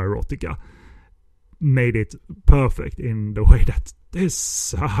of Viva Erotica made it perfect in the way that this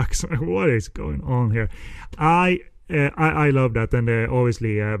sucks. What is going on here? I love that, and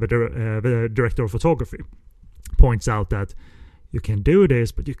obviously the director of photography points out that you can do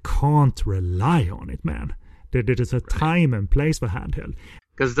this, but you can't rely on it, man. There is a time and place for handheld.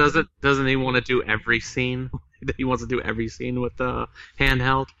 Because doesn't he want to do every scene? He wants to do every scene with the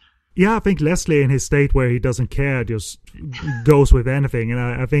handheld. Yeah, I think Leslie, in his state where he doesn't care, just goes with anything. And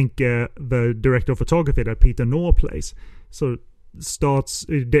I think the director of photography that Peter Knorr plays, so starts.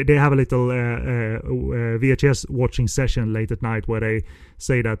 They have a little VHS watching session late at night where they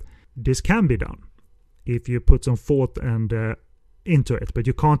say that this can be done if you put some thought and into it, but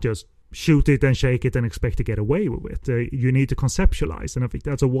you can't just shoot it and shake it and expect to get away with it. You need to conceptualize, and I think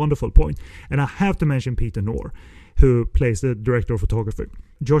that's a wonderful point. And I have to mention Peter Knorr, who plays the director of photography.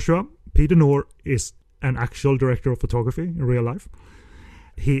 Joshua, Peter Knorr is an actual director of photography in real life.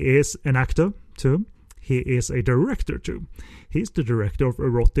 He is an actor too. He is a director too. He's the director of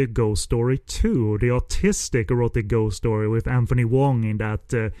Erotic Ghost Story 2, the autistic erotic ghost story with Anthony Wong in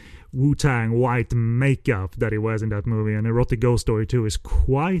that Wu-Tang white makeup that he wears in that movie. And Erotic Ghost Story 2 is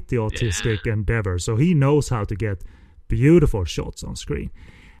quite the autistic endeavor, so he knows how to get beautiful shots on screen.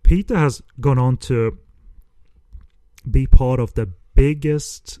 Peter has gone on to be part of the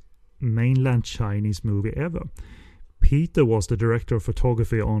biggest mainland Chinese movie ever. Peter was the director of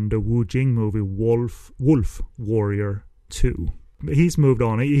photography on the Wu Jing movie Wolf Warrior 2. he's moved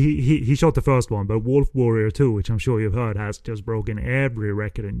on. He shot the first one, but Wolf Warrior 2, which I'm sure you've heard, has just broken every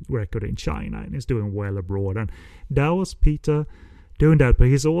record in China and is doing well abroad. And that was Peter doing that, but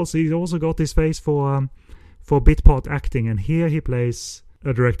he's also got his face for bit part acting, and here he plays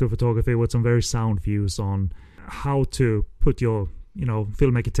a director of photography with some very sound views on how to put your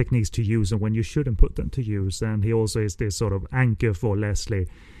filmmaker techniques to use and when you shouldn't put them to use. And he also is this sort of anchor for Leslie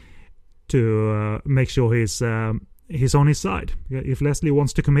to make sure he's on his side. If Leslie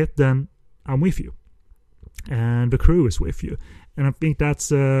wants to commit, then I'm with you, and the crew is with you. And I think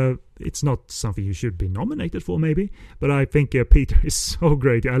that's it's not something you should be nominated for, maybe, but I think Peter is so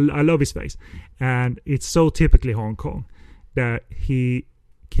great. I love his face, and it's so typically Hong Kong that he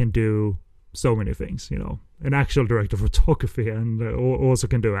can do so many things. An actual director of photography, and also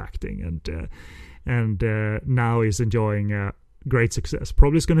can do acting, and now he's enjoying great success.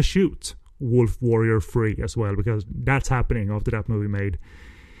 Probably is going to shoot Wolf Warrior 3 as well, because that's happening after that movie made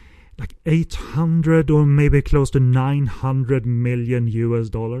like 800 or maybe close to $900 million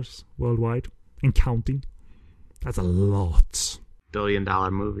worldwide and counting. That's a lot.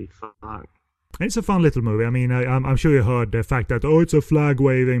 Billion-dollar movie. Fuck. It's a fun little movie. I mean, I'm sure you heard the fact that it's a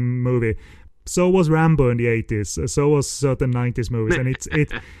flag-waving movie. So was Rambo in the 80s. So was certain 90s movies, and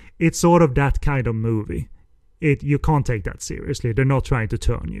it's sort of that kind of movie. You can't take that seriously. They're not trying to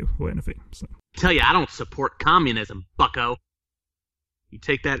turn you or anything. So. Tell you, I don't support communism, bucko. You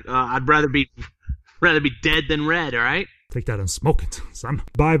take that. I'd rather be dead than red. All right. Take that and smoke it, son.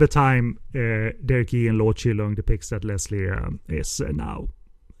 By the time Derek Yee and Lord Chilong depicts that Leslie is now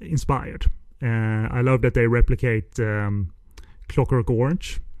inspired, I love that they replicate Clockwork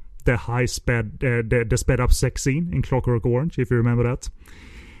Orange, the the sped up sex scene in Clockwork Orange, if you remember that.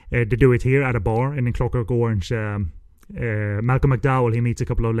 They do it here at a bar, and in Clockwork Orange, Malcolm McDowell, he meets a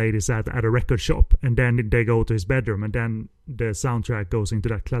couple of ladies at a record shop, and then they go to his bedroom, and then the soundtrack goes into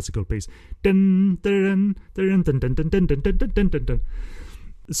that classical piece.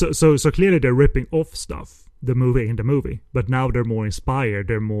 So clearly they're ripping off stuff, the movie, but now they're more inspired,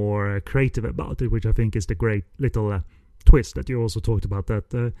 they're more creative about it, which I think is the great little twist that you also talked about,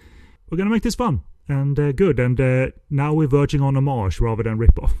 that we're going to make this fun and good, and now we're verging on homage rather than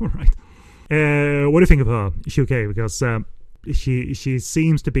rip-off, right? What do you think of her, Shu Kei? Because she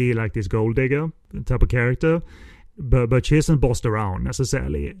seems to be like this gold digger type of character, but she isn't bossed around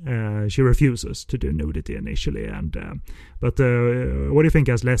necessarily. She refuses to do nudity initially, but what do you think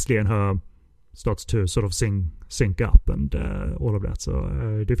as Leslie and her starts to sort of sync up and all of that? So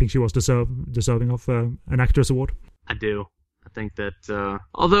do you think she was deserving of an actress award? I do. I think that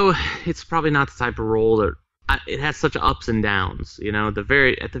although it's probably not the type of role that it has such ups and downs, at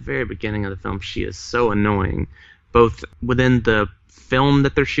the very beginning of the film, she is so annoying, both within the film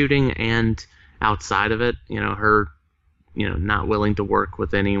that they're shooting and outside of it. Her, not willing to work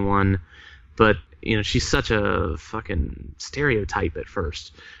with anyone, but she's such a fucking stereotype at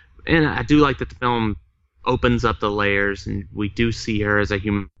first. And I do like that the film opens up the layers, and we do see her as a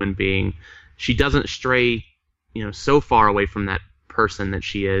human being. She doesn't stray, so far away from that person that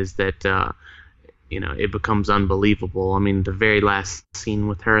she is that. It becomes unbelievable. I mean, the very last scene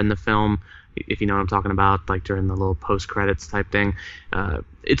with her in the film, if you know what I'm talking about, like during the little post-credits type thing,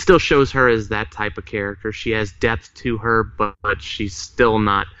 it still shows her as that type of character. She has depth to her, but she's still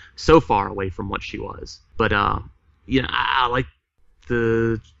not so far away from what she was. But, I like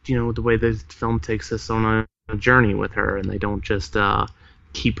the way the film takes us on a journey with her, and they don't just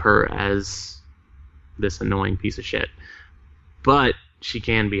keep her as this annoying piece of shit. But she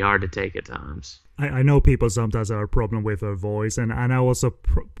can be hard to take at times. I know people sometimes have a problem with her voice, and I also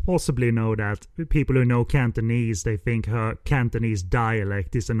possibly know that people who know Cantonese, they think her Cantonese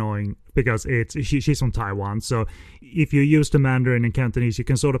dialect is annoying because she's from Taiwan. So if you use the Mandarin in Cantonese, you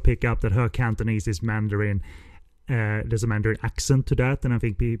can sort of pick up that her Cantonese is Mandarin. There's a Mandarin accent to that, and I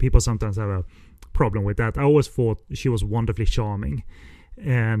think people sometimes have a problem with that. I always thought she was wonderfully charming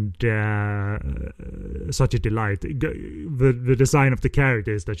and such a delight. The design of the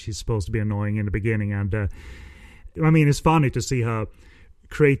character is that she's supposed to be annoying in the beginning, and I mean, it's funny to see her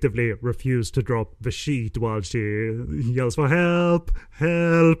creatively refuse to drop the sheet while she yells for help,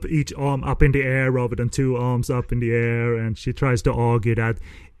 each arm up in the air rather than two arms up in the air, and she tries to argue that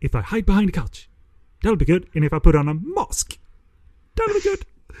if I hide behind the couch, that'll be good, and if I put on a mask, that'll be good.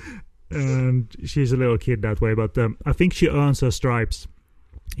 And she's a little kid that way, but I think she earns her stripes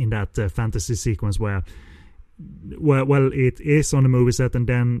in that fantasy sequence where it is on the movie set, and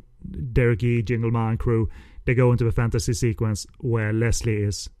then Derek Yee, Jingle Ma and crew, they go into a fantasy sequence where Leslie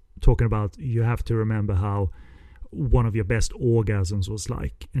is talking about, you have to remember how one of your best orgasms was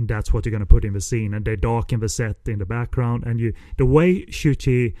like, and that's what you're going to put in the scene. And they darken the set in the background, and the way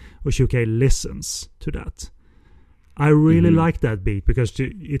Shuhei listens to that, I really like that beat, because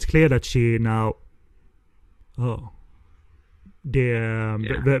it's clear that she now,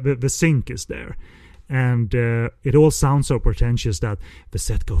 the sync is there. And it all sounds so pretentious that the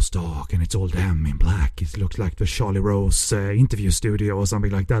set goes dark and it's all them in black. It looks like the Charlie Rose interview studio or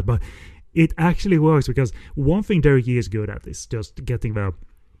something like that. But it actually works, because one thing Derek Yee is good at is just getting the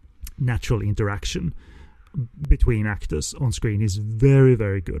natural interaction between actors on screen. He's very,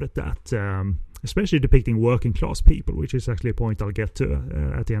 very good at that, especially depicting working class people, which is actually a point I'll get to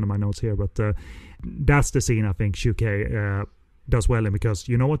at the end of my notes here. But that's the scene I think Shuhei does well in, because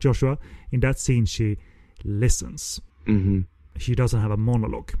you know what, Joshua? In that scene, she listens. Mm-hmm. She doesn't have a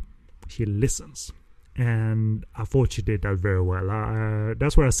monologue. She listens. And I thought she did that very well.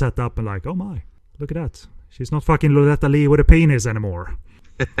 That's where I sat up and like, oh my, look at that. She's not fucking Loretta Lee with a penis anymore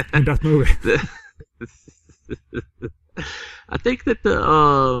in that movie. I think that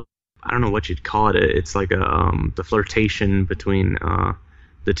I don't know what you'd call it. It's like the flirtation between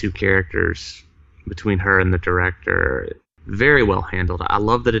the two characters, between her and the director. Very well handled. I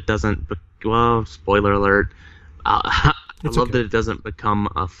love that it doesn't. Well, spoiler alert. I love that it doesn't become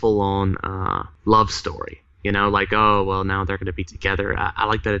a full-on love story. You know, like, oh well, now they're going to be together. I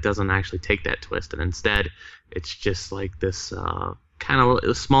like that it doesn't actually take that twist, and instead, it's just like this kind of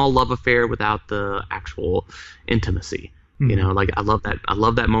a small love affair without the actual intimacy. You know, like I love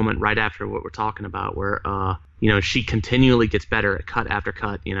that moment right after what we're talking about, where she continually gets better at cut after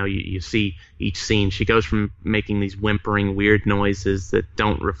cut. You know, you see each scene, she goes from making these whimpering weird noises that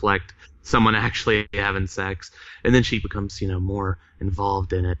don't reflect someone actually having sex, and then she becomes more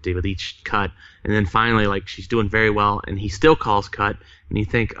involved in it with each cut, and then finally, like, she's doing very well, and he still calls cut, and you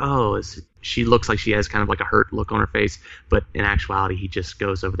think, she looks like she has kind of like a hurt look on her face, but in actuality, he just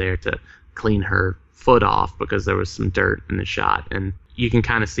goes over there to clean her foot off because there was some dirt in the shot, and you can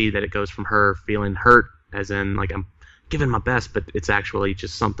kind of see that it goes from her feeling hurt, as in like, I'm giving my best, but it's actually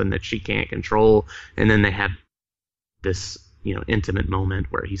just something that she can't control, and then they have this intimate moment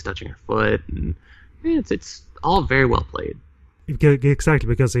where he's touching her foot, and it's all very well played. Exactly,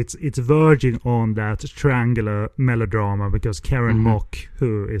 because it's verging on that triangular melodrama, because Karen Mock,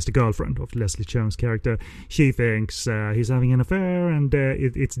 who is the girlfriend of Leslie Cheung's character, she thinks he's having an affair, and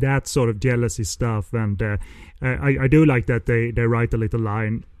it's that sort of jealousy stuff. And I do like that they write a little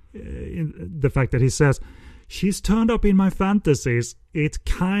line, in the fact that he says, she's turned up in my fantasies. It's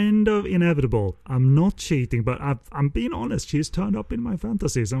kind of inevitable. I'm not cheating, but I'm being honest. She's turned up in my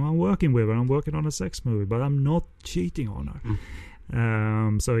fantasies, and I'm working with her. I'm working on a sex movie, but I'm not cheating on her.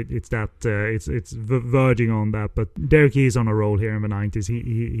 So it's that it's verging on that. But Derek Yee is on a roll here in the 90s.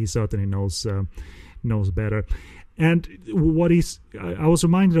 He certainly knows better. And I was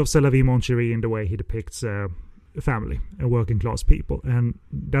reminded of C'est la vie, mon chéri, in the way he depicts family and working class people, and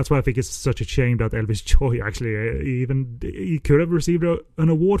that's why I think it's such a shame that Elvis Choi actually he could have received an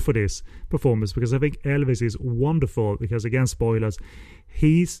award for this performance, because I think Elvis is wonderful, because again, spoilers,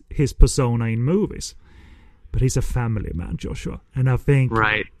 he's his persona in movies, but he's a family man, Joshua, and I think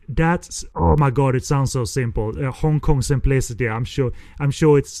that's, oh my god, it sounds so simple, Hong Kong simplicity. I'm sure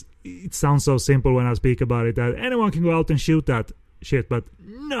it sounds so simple when I speak about it, that anyone can go out and shoot that shit, but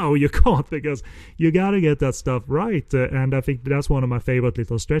no, you can't, because you gotta get that stuff right. And I think that's one of my favorite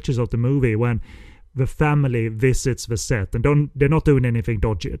little stretches of the movie, when the family visits the set, and they're not doing anything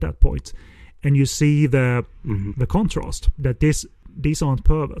dodgy at that point, and you see the contrast, that these aren't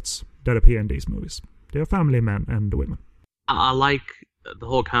perverts that appear in these movies. They're family men and women. I like the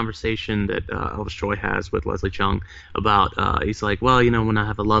whole conversation that Elvis Choi has with Leslie Cheung about, he's like, well, when I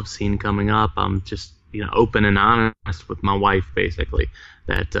have a love scene coming up, I'm just open and honest with my wife, basically,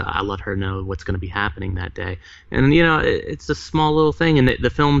 that I let her know what's going to be happening that day. And, it's a small little thing, and the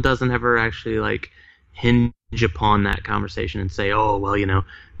film doesn't ever actually, like, hinge upon that conversation and say, oh, well,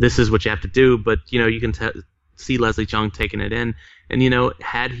 this is what you have to do, but, you can see Leslie Cheung taking it in, and,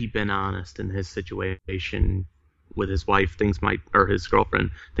 had he been honest in his situation with his wife, or his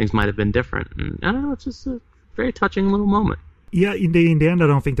girlfriend, things might have been different. And I don't know, it's just a very touching little moment. Yeah, in the end, I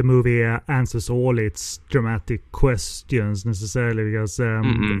don't think the movie answers all its dramatic questions necessarily, because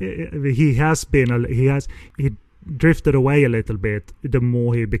he drifted away a little bit the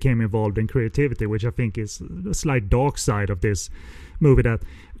more he became involved in creativity, which I think is a slight dark side of this movie that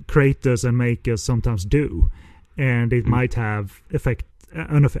creators and makers sometimes do, and it might have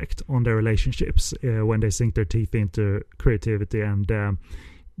an effect on their relationships when they sink their teeth into creativity, and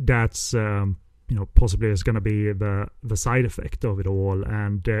that's possibly is going to be the side effect of it all,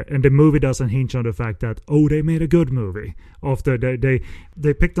 and the movie doesn't hinge on the fact that they made a good movie after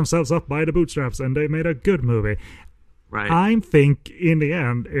they picked themselves up by the bootstraps and they made a good movie. Right. I think in the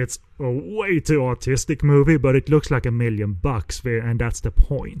end it's a way too artistic movie, but it looks like $1 million, and that's the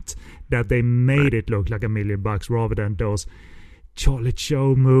point, that they made it look like $1 million rather than those Charlie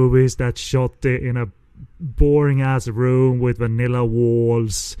Show movies that shot it in a boring ass room with vanilla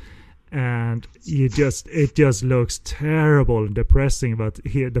walls, and it just looks terrible and depressing. But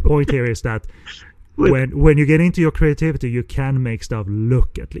the point here is that when you get into your creativity, you can make stuff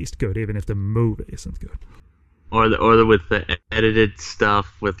look at least good, even if the movie isn't good. Or with the edited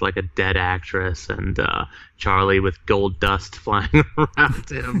stuff with like a dead actress and Charlie with gold dust flying around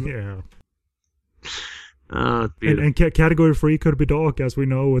him. Yeah. Oh, and category 3 could be dark, as we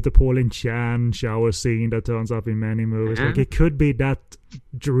know, with the Pauline Chan shower scene that turns up in many movies. Yeah. Like, it could be that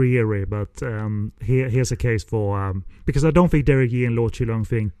dreary, but here's a case for because I don't think Derek Yee and Lo Chi-Lung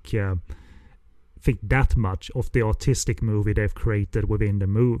think that much of the artistic movie they've created within the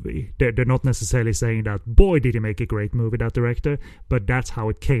movie. They're not necessarily saying that, boy, did he make a great movie, that director, but that's how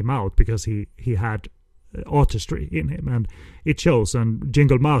it came out, because he had artistry in him, and it shows. And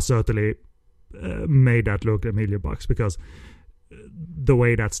Jingle Ma certainly made that look $1 million, because the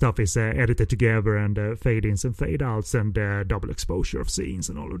way that stuff is edited together, and fade-ins and fade-outs, and double exposure of scenes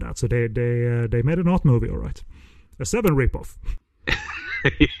and all of that. So they made an art movie, all right. A 7 ripoff.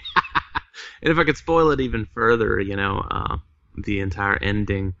 And if I could spoil it even further, the entire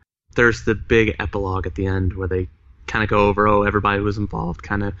ending, there's the big epilogue at the end where they kind of go over, everybody who was involved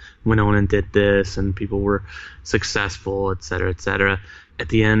kind of went on and did this, and people were successful, et cetera, et cetera. At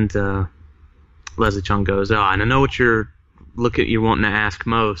the end, Leslie Chung goes, and I know what you're wanting to ask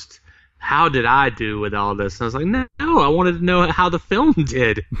most. How did I do with all this? And I was like, no, I wanted to know how the film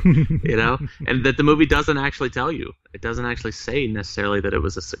did, and that the movie doesn't actually tell you. It doesn't actually say necessarily that it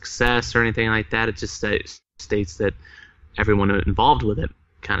was a success or anything like that. It just states that everyone involved with it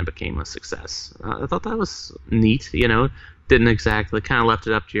kind of became a success. I thought that was neat, Didn't exactly, kind of left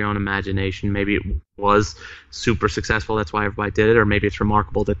it up to your own imagination. Maybe it was super successful, that's why everybody did it, or maybe it's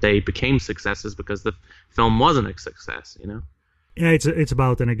remarkable that they became successes because the film wasn't a success, Yeah, it's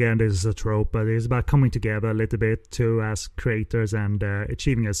about, and again, this is a trope, but it's about coming together a little bit too as creators and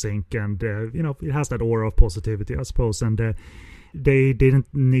achieving a sync, and it has that aura of positivity, I suppose, and they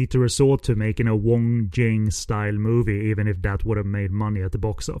didn't need to resort to making a Wong Jing style movie, even if that would have made money at the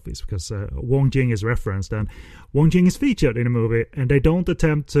box office, because Wong Jing is referenced and Wong Jing is featured in a movie, and they don't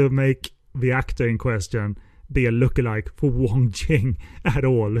attempt to make the actor in question be a lookalike for Wong Jing at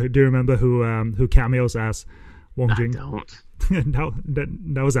all. Do you remember who cameos as Wong Jing? I don't.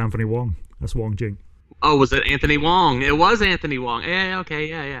 that was Anthony Wong as Wong Jing. Oh, was it Anthony Wong? It was Anthony Wong. Yeah, okay,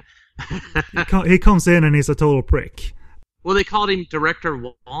 yeah. He comes in and he's a total prick. Well, they called him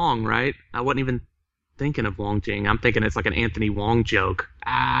Director Wong, right? I wasn't even thinking of Wong Jing. I'm thinking it's like an Anthony Wong joke.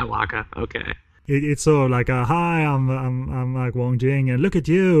 Waka. Okay. It's sort of like hi, I'm like Wong Jing, and look at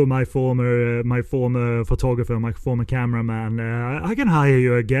you, my former photographer, my former cameraman. I can hire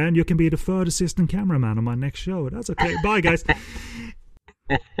you again. You can be the third assistant cameraman on my next show. That's okay. Bye, guys.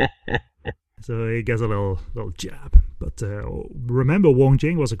 So he gets a little jab. But remember, Wong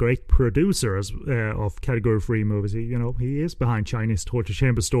Jing was a great producer of Category 3 movies. He is behind Chinese Torture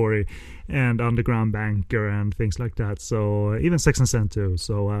Chamber Story and Underground Banker and things like that. So even Sex and Sense too.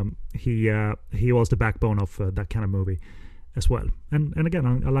 So he was the backbone of that kind of movie as well. And again,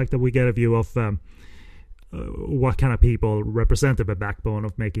 I like that we get a view of what kind of people represented the backbone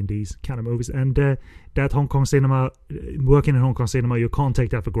of making these kind of movies. And that Hong Kong cinema, working in Hong Kong cinema, you can't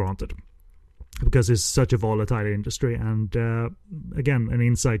take that for granted, because it's such a volatile industry, and again, an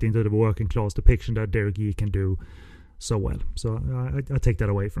insight into the working class depiction that Derek Yee can do so well. So I take that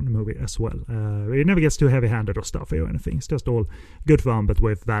away from the movie as well. It never gets too heavy-handed or stuffy or anything. It's just all good fun, but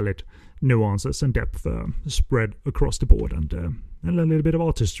with valid nuances and depth spread across the board, and a little bit of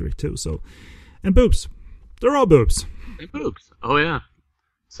artistry too. So, and boobs. There are boobs. And boobs. Oh yeah,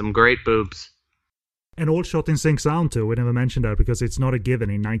 some great boobs. And all shot in sync sound too. We never mentioned that because it's not a given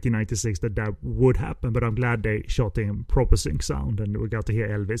in 1996 that would happen, but I'm glad they shot in proper sync sound, and we got to hear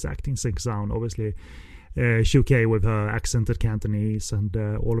Elvis acting sync sound, obviously. Shu Kei with her accented Cantonese and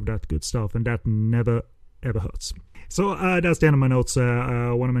all of that good stuff, and that never ever hurts. So that's the end of my notes.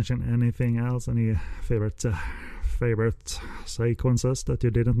 Want to mention anything else? Any favorite sequences that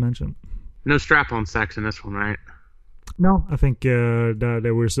you didn't mention? No strap-on sex in this one, right? No, I think that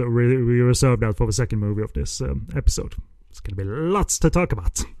we reserved that for the second movie of this episode. It's going to be lots to talk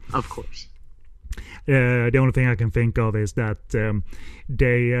about. Of course. The only thing I can think of is that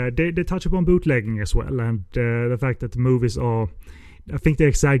they touch upon bootlegging as well, and the fact that the movies are, I think they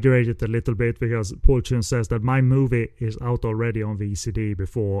exaggerate it a little bit, because Paul Chun says that my movie is out already on VCD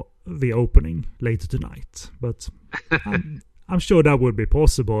before the opening later tonight. But I'm sure that would be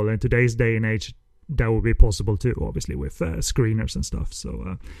possible in today's day and age. That would be possible too, obviously, with screeners and stuff.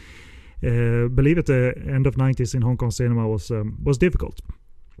 So believe it, the end of 90s in Hong Kong cinema was difficult.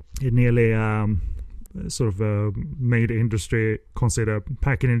 It nearly made the industry consider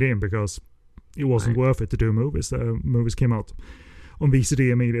packing it in, because it wasn't worth it to do movies. Movies came out on VCD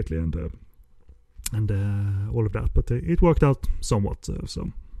immediately, and all of that. But it worked out somewhat, so it's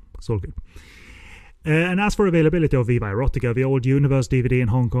all good. And as for availability of Viva Erotica, the old Universe DVD in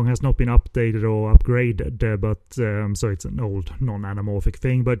Hong Kong has not been updated or upgraded, but so it's an old non-anamorphic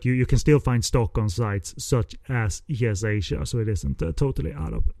thing, but you can still find stock on sites such as Yes Asia, so it isn't totally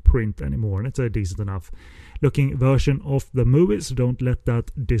out of print anymore, and it's a decent enough looking version of the movie, so don't let that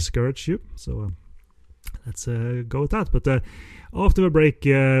discourage you. So let's go with that. But after the break,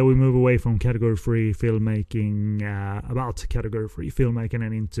 we move away from category 3 filmmaking, about category 3 filmmaking,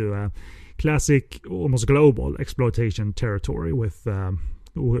 and into classic, almost global exploitation territory with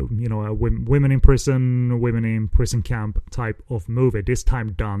women in prison camp type of movie, this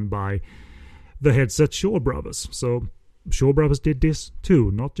time done by the headset Shaw Brothers. So Shaw Brothers did this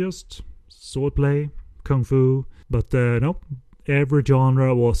too, not just swordplay, kung fu, but no, every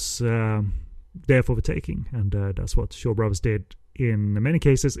genre was there for the taking, and that's what Shaw Brothers did in many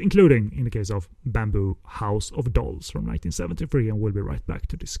cases, including in the case of Bamboo House of Dolls from 1973, and we'll be right back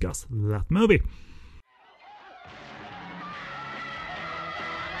to discuss that movie.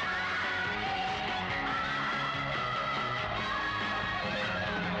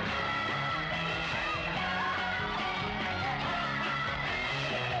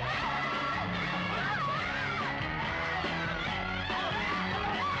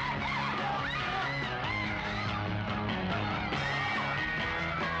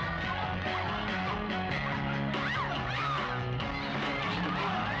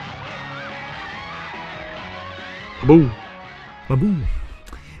 Baboo.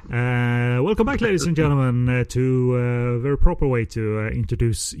 Welcome back, ladies and gentlemen, to a very proper way to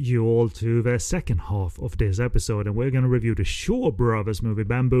introduce you all to the second half of this episode, and we're going to review the Shaw Brothers movie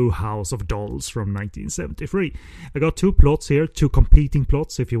Bamboo House of Dolls from 1973. I got two plots here, two competing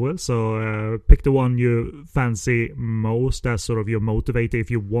plots, if you will, so pick the one you fancy most as sort of your motivator if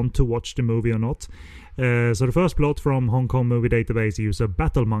you want to watch the movie or not. So the first plot from Hong Kong Movie Database user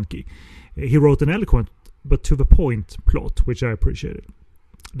Battle Monkey. He wrote an eloquent but to the point plot, which I appreciated.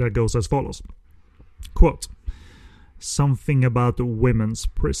 That goes as follows. Quote, something about the women's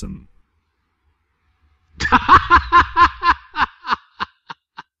prison.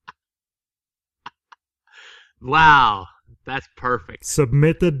 Wow, that's perfect.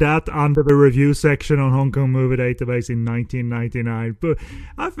 Submitted that under the review section on Hong Kong Movie Database in 1999, but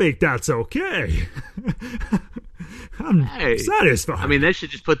I think that's okay. I'm satisfied. I mean, they should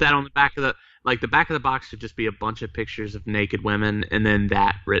just put that on the back of the... Like, the back of the box should just be a bunch of pictures of naked women and then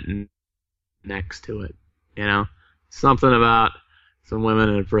that written next to it. You know? Something about some women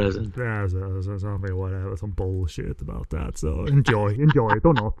in prison. Yeah, something, whatever, some bullshit about that. So enjoy it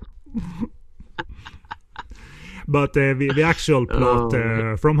or not. But the actual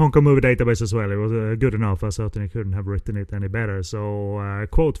plot from Hong Kong Movie Database as well, it was good enough. I certainly couldn't have written it any better. So a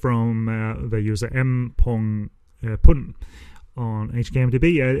quote from the user M. Pong Pun on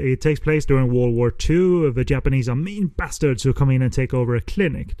HKMDB. It takes place during World War II. The Japanese are mean bastards who come in and take over a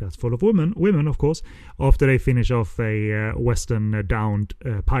clinic that's full of women, of course, after they finish off a Western downed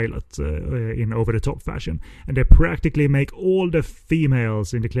pilot in over-the-top fashion. And they practically make all the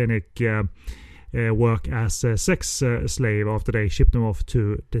females in the clinic work as a sex slave after they ship them off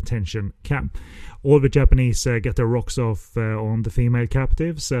to detention camp. All the Japanese get their rocks off on the female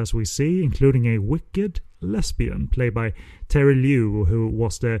captives, as we see, including a wicked lesbian played by Terry Liu, who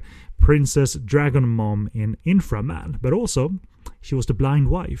was the Princess Dragon Mom in Inframan, but also she was the blind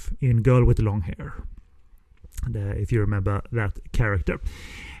wife in Girl with Long Hair, and, if you remember that character.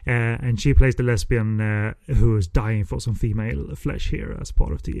 And she plays the lesbian who is dying for some female flesh here as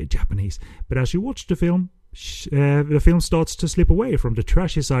part of the Japanese. But as you watch the film starts to slip away from the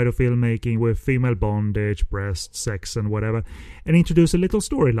trashy side of filmmaking with female bondage, breasts, sex and whatever, and introduce a little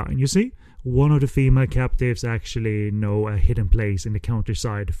storyline. You see, one of the female captives actually know a hidden place in the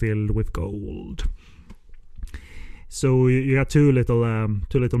countryside filled with gold. So you got two little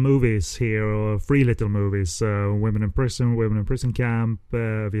movies here, or three little movies: women in prison camp,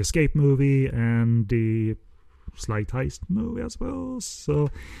 the escape movie, and the slight heist movie, I suppose. So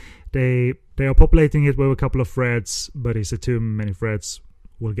they are populating it with a couple of threads, but is it too many threads?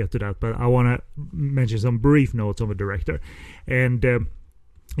 We'll get to that. But I want to mention some brief notes on the director. And,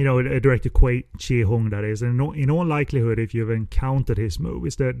 director Kwai Chi-hung, that is. And in all likelihood, if you've encountered his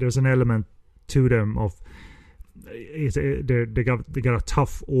movies, there's an element to them of... They got a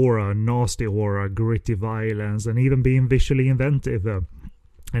tough aura, nasty aura, gritty violence, and even being visually inventive.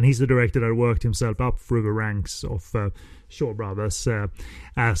 And he's the director that worked himself up through the ranks of Shaw Brothers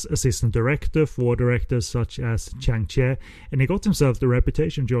as assistant director for directors such as Chang Cheh, and he got himself the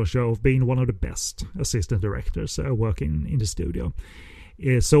reputation, Joshua, of being one of the best assistant directors working in the studio.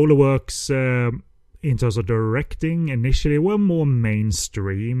 Solo works in terms of directing initially were more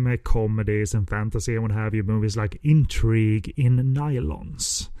mainstream comedies and fantasy and what have you, movies like Intrigue in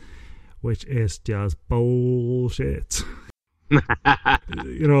Nylons, which is just bullshit.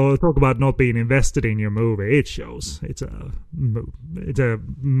 Talk about not being invested in your movie. It shows. It's a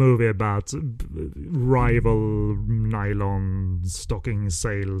movie about rival nylon stocking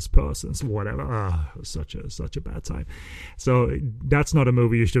salespersons, whatever. Such a bad time. So that's not a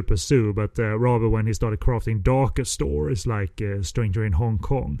movie you should pursue, but rather when he started crafting darker stories like Stranger in Hong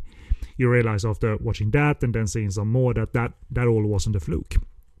Kong, you realize after watching that and then seeing some more that all wasn't a fluke.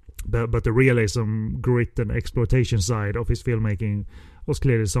 But the realism, grit, and exploitation side of his filmmaking was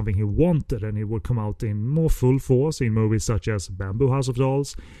clearly something he wanted, and it would come out in more full force in movies such as Bamboo House of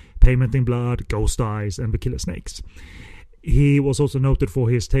Dolls, Payment in Blood, Ghost Eyes, and The Killer Snakes. He was also noted for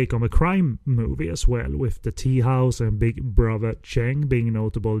his take on a crime movie as well, with The Tea House and Big Brother Cheng being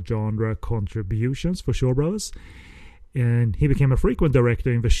notable genre contributions for Shaw Brothers. And he became a frequent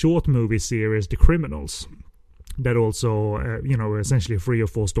director in the short movie series The Criminals, that also, essentially 3 or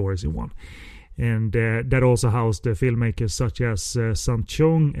 4 stories in one. And that also housed filmmakers such as Sun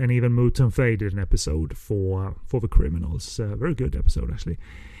Chung, and even Mu Tun-Fei did an episode for The Criminals. Very good episode, actually.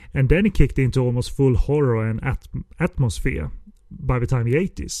 And then he kicked into almost full horror and atmosphere by the time the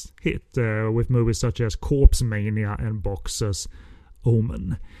 80s hit, with movies such as Corpse Mania and Boxer's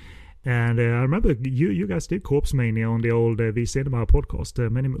Omen. And I remember you guys did Corpse Mania on the old V Cinema podcast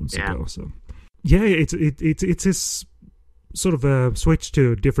many moons ago. So. Yeah, it's his sort of a switch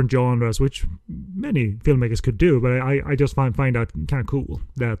to different genres, which many filmmakers could do, but I just find that kind of cool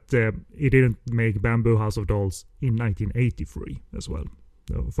that he didn't make Bamboo House of Dolls in 1983 as well.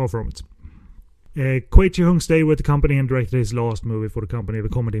 No, far from it. Kwai Chi-hung stayed with the company and directed his last movie for the company, the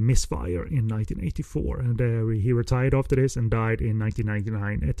comedy Misfire, in 1984. And he retired after this and died in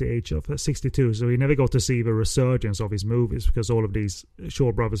 1999 at the age of 62. So he never got to see the resurgence of his movies, because all of these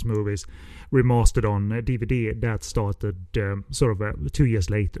Shaw Brothers movies remastered on DVD that started sort of 2 years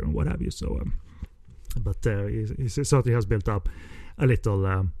later and what have you. So, but he certainly has built up a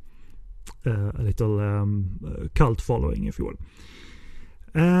little cult following, if you will.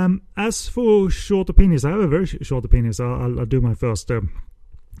 As for short opinions, I have a very short opinion, so I'll do my first.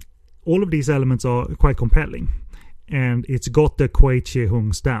 All of these elements are quite compelling, and it's got the Kwai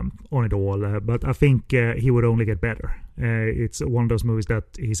Chi-hung stamp on it all, but I think he would only get better. It's one of those movies that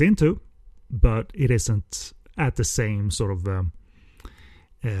he's into, but it isn't at the same sort of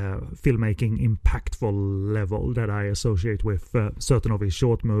filmmaking impactful level that I associate with certain of his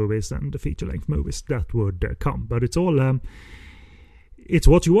short movies and the feature-length movies that would come. But it's all... it's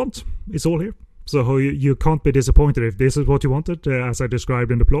what you want. It's all here. So you can't be disappointed if this is what you wanted, as I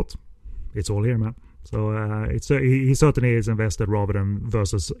described in the plot. It's all here, man. So he certainly is invested, rather than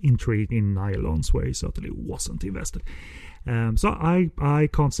versus Intrigue in Nylons, where he certainly wasn't invested. So I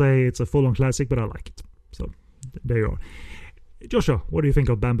can't say it's a full-on classic, but I like it. So there you are. Joshua, what do you think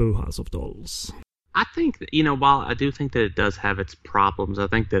of Bamboo House of Dolls? I think, while I do think that it does have its problems, I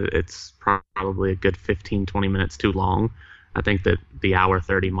think that it's probably a good 15-20 minutes too long. I think that the hour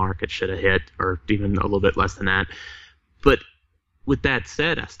 30 mark it should have hit, or even a little bit less than that. But with that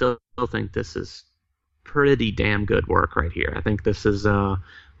said, I still think this is pretty damn good work right here. I think this is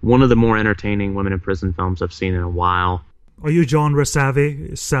one of the more entertaining women in prison films I've seen in a while. Are you genre savvy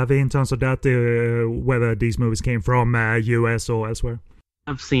in terms of that, whether these movies came from US or elsewhere?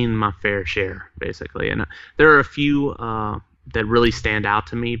 I've seen my fair share, basically. And there are a few that really stand out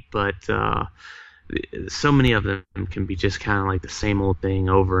to me, but... so many of them can be just kind of like the same old thing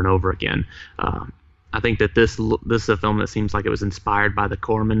over and over again. I think that this is a film that seems like it was inspired by the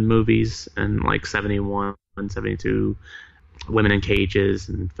Corman movies and like 71, 72, Women in Cages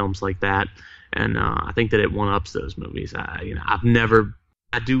and films like that. And I think that it one-ups those movies. I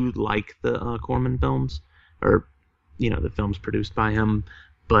do like the Corman films, or the films produced by him,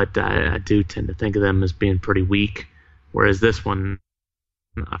 but I do tend to think of them as being pretty weak. Whereas this one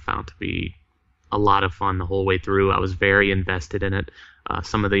I found to be a lot of fun the whole way through. I was very invested in it.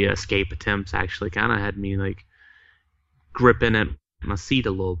 Some of the escape attempts actually kind of had me like gripping at my seat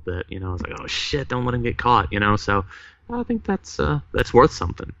a little bit. You know, I was like, oh shit, don't let him get caught. You know, so I think that's worth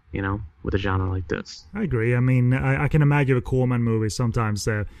something. You know, with a genre like this. I agree. I mean, I can imagine a Corman movie sometimes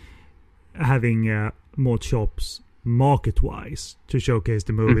having more chops market-wise to showcase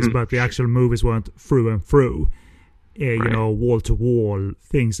the movies, but the actual movies weren't through and through. You know, wall-to-wall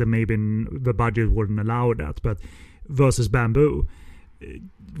things that maybe the budget wouldn't allow that. But versus Bamboo,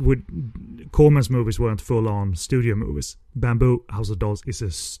 Corman's movies weren't full-on studio movies. Bamboo, House of Dolls is a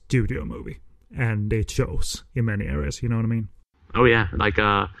studio movie, and it shows in many areas. You know what I mean? Oh yeah, like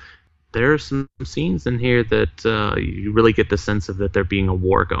there are some scenes in here that you really get the sense of that there being a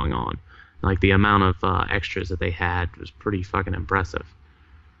war going on. Like the amount of extras that they had was pretty fucking impressive.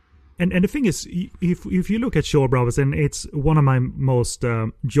 And the thing is, if you look at Shaw Brothers, and it's one of my most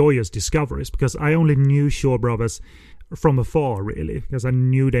joyous discoveries, because I only knew Shaw Brothers from afar, really, because I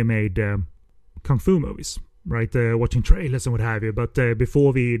knew they made kung fu movies, right? Watching trailers and what have you. But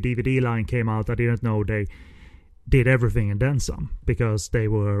before the DVD line came out, I didn't know they did everything and then some, because they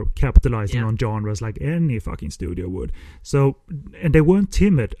were capitalizing on genres like any fucking studio would. So, and they weren't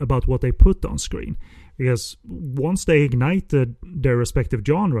timid about what they put on screen, because once they ignited their respective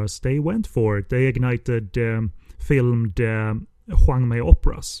genres, they went for it. They ignited filmed Hwangmei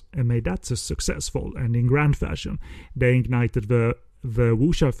operas and made that successful and in grand fashion. They ignited the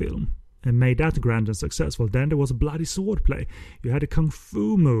wuxia film and made that grand and successful. Then there was a bloody swordplay. You had a kung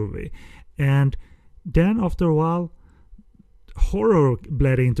fu movie, and then after a while, horror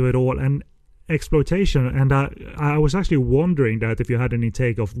bled into it all, and exploitation. And I was actually wondering that if you had any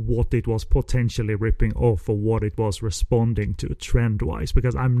take of what it was potentially ripping off or what it was responding to trend-wise,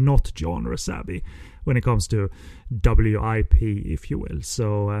 because I'm not genre savvy when it comes to WIP, if you will.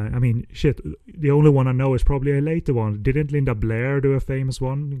 So, I mean, shit, the only one I know is probably a later one. Didn't Linda Blair do a famous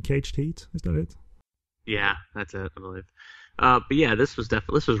one in Caged Heat? Is that it? Yeah, that's it, I believe. But yeah, this was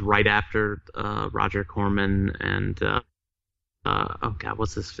right after Roger Corman and oh god,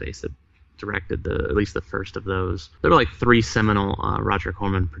 what's his face that directed at least the first of those. There were like 3 seminal Roger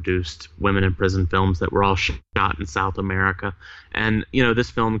Corman produced women in prison films that were all shot in South America, and you know, this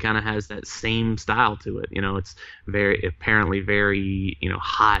film kind of has that same style to it. You know, it's apparently very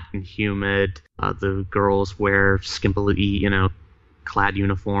hot and humid. The girls wear skimpily clad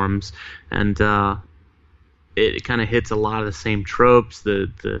uniforms, and it kind of hits a lot of the same tropes,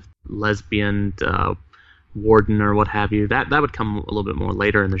 the lesbian warden or what have you. That would come a little bit more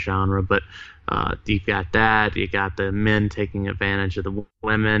later in the genre, but you got that. You got the men taking advantage of the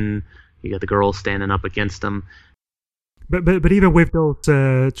women. You got the girls standing up against them. But even with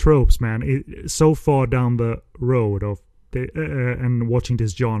those tropes, man, so far down the road of and watching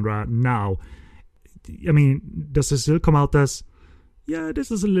this genre now, I mean, does it still come out as, yeah, this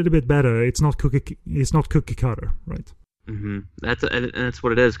is a little bit better. It's not cookie cutter, right? Mm-hmm. That's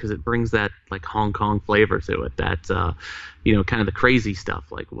what it is, because it brings that like Hong Kong flavor to it. That kind of the crazy stuff.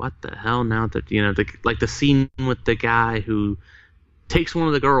 Like, what the hell now? That like the scene with the guy who takes one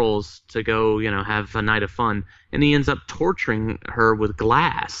of the girls to go have a night of fun, and he ends up torturing her with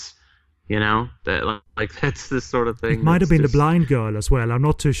glass. That like that's the sort of thing. It might have been the blind girl as well. I'm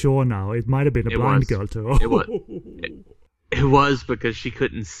not too sure now. It might have been a blind girl too. It was. It was because she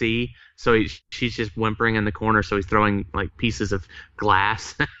couldn't see, so she's just whimpering in the corner. So he's throwing like pieces of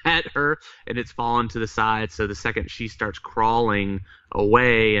glass at her, and it's fallen to the side. So the second she starts crawling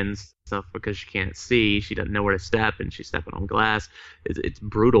away and stuff because she can't see, she doesn't know where to step, and she's stepping on glass. It's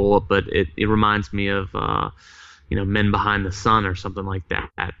brutal, but it reminds me of Men Behind the Sun or something like that.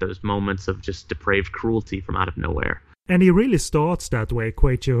 At those moments of just depraved cruelty from out of nowhere. And he really starts that way,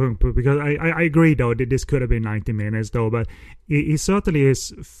 Kwei Chi-hung, because I agree, though, that this could have been 90 minutes, though, but he certainly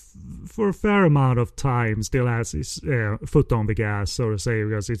is, for a fair amount of time, still has his foot on the gas, so to say,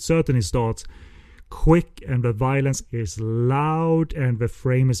 because it certainly starts quick, and the violence is loud, and the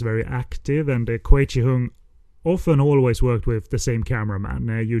frame is very active, and Kwei Chi-hung often always worked with the same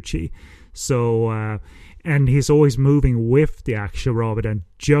cameraman, Yu Chi, so, and he's always moving with the action rather than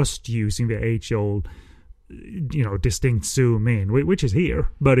just using the age-old distinct zoom in, which is here,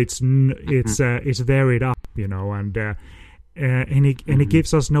 but it's varied up, and it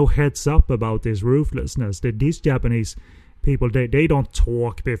gives us no heads up about this ruthlessness. That these Japanese people, they don't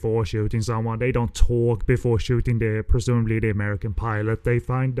talk before shooting someone. They don't talk before shooting presumably the American pilot. They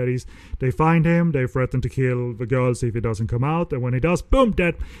find him. They threaten to kill the girls if he doesn't come out, and when he does, boom,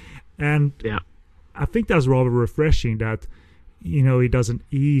 dead. And yeah, I think that's rather refreshing that. He doesn't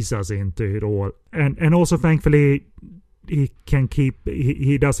ease us into it all, and also thankfully he can keep.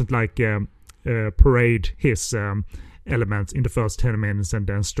 He doesn't like parade his elements in the first 10 minutes and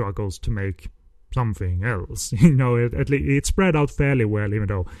then struggles to make something else. At least it's spread out fairly well, even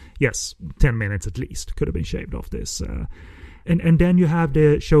though, yes, 10 minutes at least could have been shaved off this. And then you have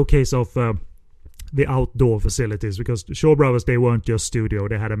the showcase of the outdoor facilities, because Shaw Brothers, they weren't just studio,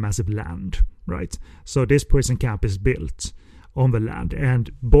 they had a massive land, right? So this prison camp is built on the land, and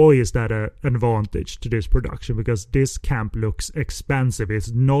boy is that an advantage to this production, because this camp looks expansive.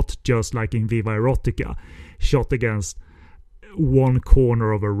 It's not just like in Viva Erotica, shot against one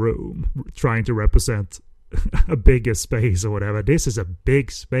corner of a room trying to represent a bigger space or whatever. This is a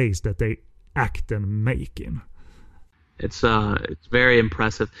big space that they act and make in. It's very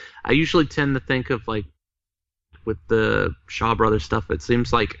impressive. I usually tend to think of, like, with the Shaw Brothers stuff, it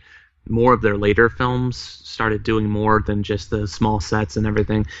seems like more of their later films started doing more than just the small sets and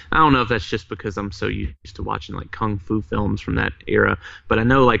everything. I don't know if that's just because I'm so used to watching like kung fu films from that era, but I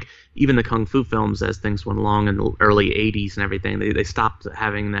know like even the kung fu films, as things went along in the early 80s and everything, they stopped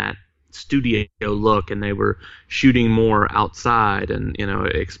having that studio look and they were shooting more outside and,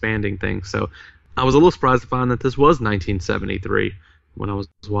 expanding things. So I was a little surprised to find that this was 1973 when I was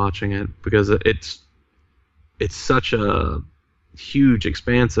watching it, because it's such a huge,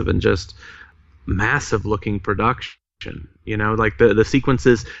 expansive, and just massive looking production. Like the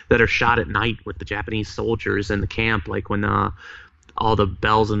sequences that are shot at night with the Japanese soldiers in the camp, like when all the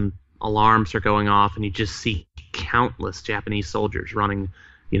bells and alarms are going off and you just see countless Japanese soldiers running,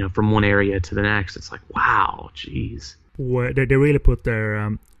 from one area to the next. It's like, wow, geez. They really put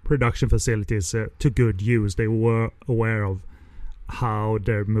their production facilities to good use. They were aware of how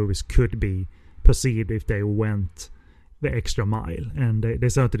their movies could be perceived if they went the extra mile, and they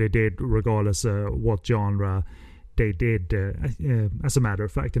certainly did, regardless what genre they did. As a matter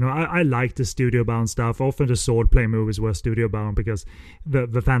of fact, I like the studio bound stuff. Often the swordplay movies were studio bound because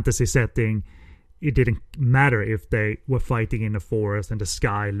the fantasy setting, it didn't matter if they were fighting in a forest and the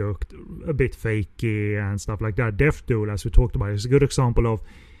sky looked a bit fakey and stuff like that. Death Duel, as we talked about, is a good example of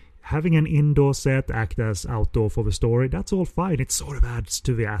having an indoor set act as outdoor for the story. That's all fine. It sort of adds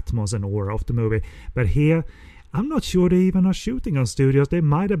to the atmosphere and aura of the movie. But here, I'm not sure they even are shooting on studios. They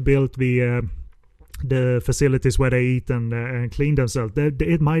might have built the facilities where they eat and clean themselves.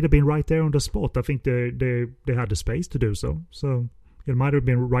 It might have been right there on the spot. I think they had the space to do so. So it might have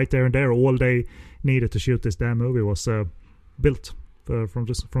been right there and there. All they needed to shoot this damn movie was built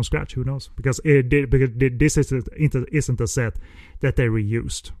from scratch. Who knows? Because this isn't a set that they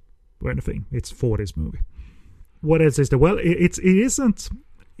reused or anything. It's for this movie. What else is there? Well, it isn't.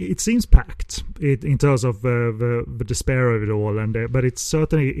 It seems packed in terms of the despair of it all, but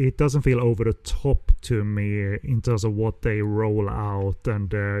it doesn't feel over the top to me in terms of what they roll out,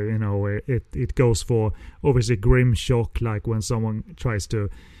 and it goes for obviously grim shock, like when someone tries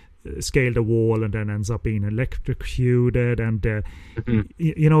to scale the wall and then ends up being electrocuted, and in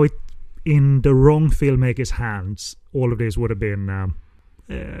the wrong filmmaker's hands, all of this would have been.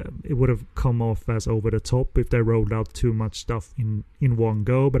 It would have come off as over the top if they rolled out too much stuff in one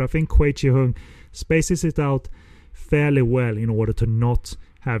go. But I think Kwei Chi-hung spaces it out fairly well in order to not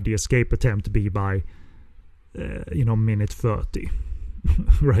have the escape attempt be by, minute 30.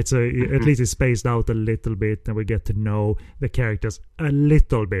 Right, so at least it's spaced out a little bit and we get to know the characters a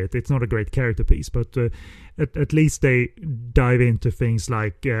little bit. It's not a great character piece, but at least they dive into things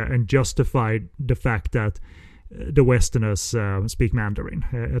like and justify the fact that the Westerners speak Mandarin.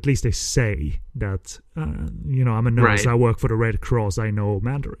 At least they say that, I'm a nurse, right. I work for the Red Cross, I know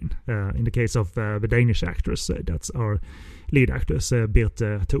Mandarin. In the case of the Danish actress, that's our lead actress,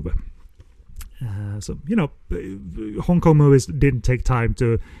 Birte Tove. So, Hong Kong movies didn't take time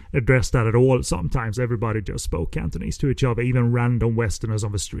to address that at all. Sometimes everybody just spoke Cantonese to each other, even random Westerners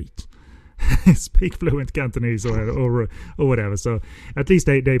on the street. Speak fluent Cantonese or whatever. So at least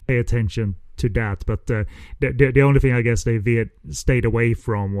they pay attention to that. But the only thing I guess they stayed away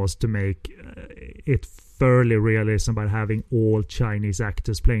from was to make it fairly realistic by having all Chinese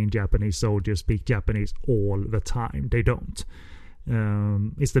actors playing Japanese soldiers speak Japanese all the time. They don't.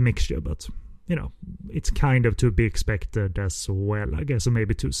 It's the mixture, but it's kind of to be expected as well, I guess. Or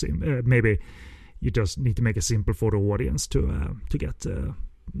maybe too simple. Maybe you just need to make it simple for the audience to get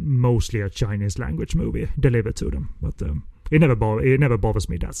mostly a Chinese language movie delivered to them. But it never bothers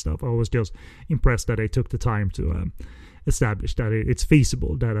me, that stuff. I was just impressed that they took the time to establish that it's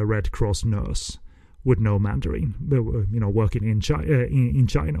feasible that a Red Cross nurse would know Mandarin, working in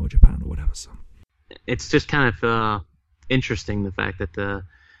China or Japan or whatever. So it's just kind of interesting, the fact that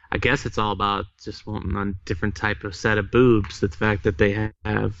I guess it's all about just wanting a different type of set of boobs. The fact that they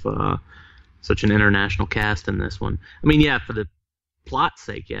have such an international cast in this one. I mean, yeah, for the plot's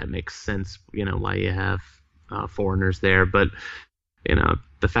sake, yeah, it makes sense, why you have foreigners there. But,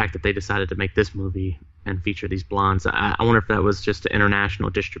 the fact that they decided to make this movie and feature these blondes, I wonder if that was just an international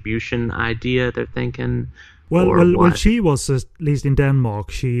distribution idea they're thinking. Well, she was, at least in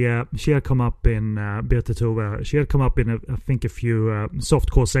Denmark, she had come up in Birte Tove. She had come up in I think a few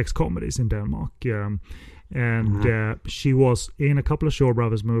softcore sex comedies in Denmark, she was in a couple of Shaw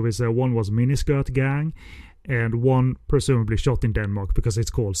Brothers movies. One was Miniskirt Gang, and one presumably shot in Denmark because it's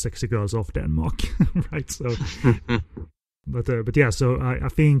called Sexy Girls of Denmark, right? So, but yeah, so I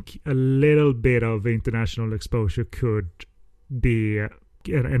think a little bit of international exposure could be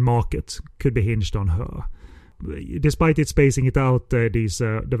and market could be hinged on her. Despite it spacing it out, these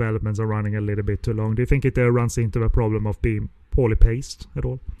developments are running a little bit too long. Do you think it runs into a problem of being poorly paced at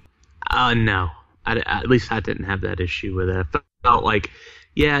all? No. At least I didn't have that issue with it. I felt like,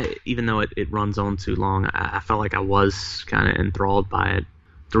 yeah, even though it runs on too long, I felt like I was kind of enthralled by it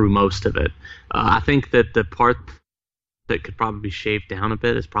through most of it. I think that the part that could probably be shaved down a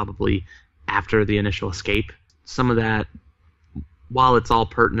bit is probably after the initial escape. Some of that, while it's all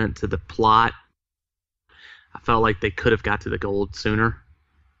pertinent to the plot, I felt like they could have got to the gold sooner.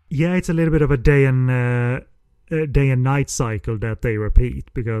 Yeah, it's a little bit of a day and night cycle that they repeat,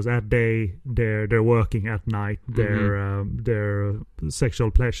 because at day they're working, at night their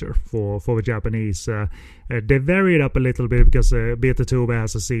sexual pleasure for the Japanese. They vary it up a little bit because Birte Tove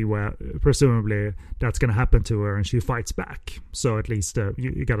has a scene where presumably that's going to happen to her and she fights back. So at least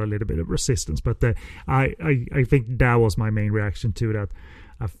you got a little bit of resistance. But I think that was my main reaction to that.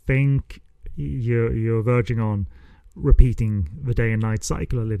 I think you're verging on repeating the day and night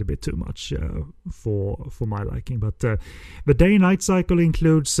cycle a little bit too much for my liking. But the day and night cycle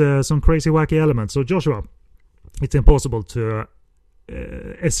includes some crazy wacky elements. So Joshua, it's impossible to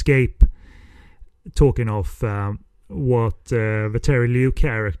escape talking of what the Terry Liu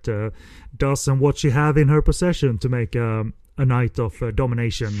character does and what she have in her possession to make a night of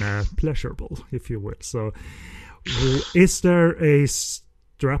domination pleasurable, if you will. So is there a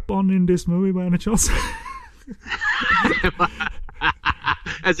strap-on in this movie by any chance?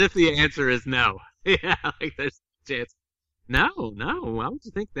 As if the answer is no. Yeah, like there's a chance. No. Why would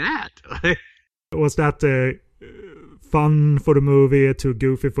you think that? Was that fun for the movie, too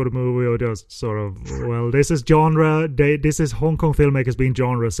goofy for the movie, or just sort of, well, this is genre, this is Hong Kong filmmakers being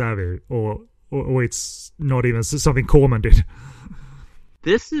genre savvy, or it's not even something Corman did?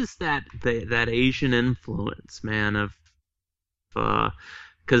 This is that Asian influence, man, of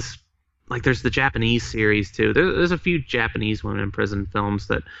because like there's the Japanese series too. There's a few Japanese women in prison films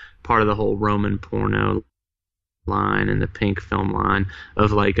that part of the whole Roman porno line and the pink film line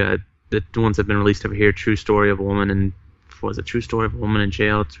of like the ones that have been released over here. True Story of a Woman in True Story of a Woman in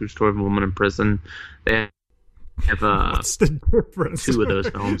Jail, True Story of a Woman in Prison. They have what's the difference? Two of those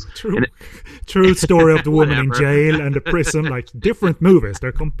films. True Story of the Woman in Jail and the Prison, like different movies.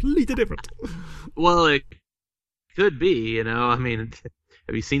 They're completely different. Well, it could be, I mean,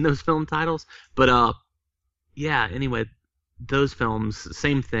 have you seen those film titles? But yeah. Anyway, those films,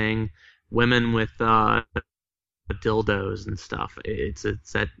 same thing. Women with dildos and stuff. It's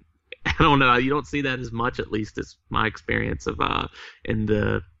that. I don't know. You don't see that as much, at least as my experience of in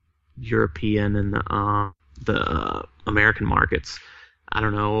the European and the American markets. I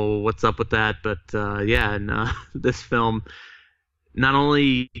don't know what's up with that, but yeah. And this film, not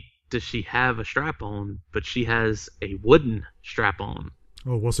only does she have a strap-on, but she has a wooden strap-on.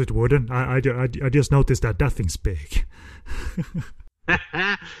 Oh, was it wooden? I just noticed that thing's big.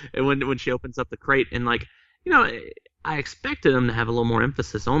 And when she opens up the crate, and like, I expected them to have a little more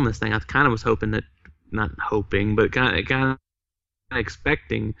emphasis on this thing. I kind of was hoping that, not hoping, but kind of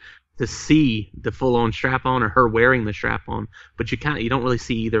expecting to see the full-on strap-on or her wearing the strap-on. But you don't really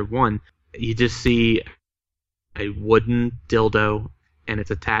see either one. You just see a wooden dildo, and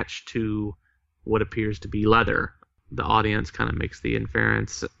it's attached to what appears to be leather. The audience kind of makes the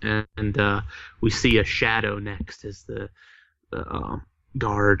inference, and we see a shadow next as the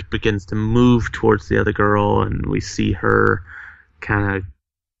guard begins to move towards the other girl, and we see her kind of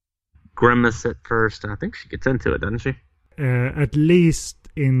grimace at first, and I think she gets into it, doesn't she? At least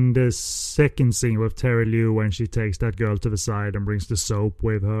in the second scene with Terry Liu, when she takes that girl to the side and brings the soap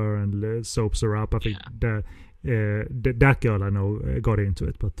with her and soaps her up, I think that girl I know got into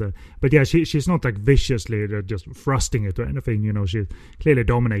it, but yeah, she's not like viciously just thrusting it or anything. She's clearly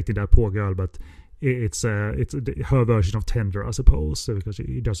dominating that poor girl, but it's her version of tender, I suppose, because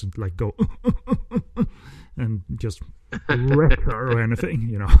he doesn't like go and just wreck her or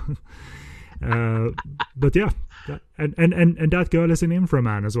anything, but yeah, and that girl is in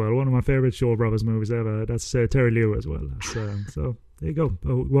Inframan as well, one of my favorite Shaw Brothers movies ever. That's Terry Liu as well. So there you go.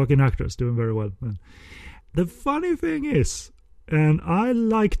 A working actress doing very well. And the funny thing is, and I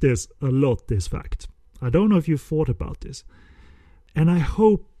like this a lot, this fact. I don't know if you thought about this. And I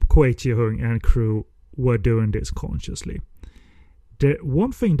hope Kwei Chi-hung and crew were doing this consciously. The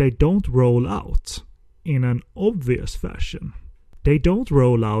one thing they don't roll out in an obvious fashion, they don't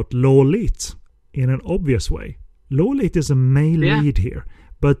roll out Lo-Lit in an obvious way. Lo-Lit is a male lead here,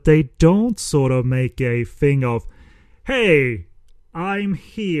 but they don't sort of make a thing of, hey, I'm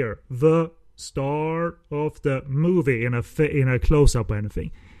here, the star of the movie in a close-up or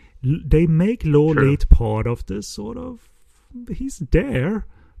anything. They make Lo-Lit part of this sort of, he's there,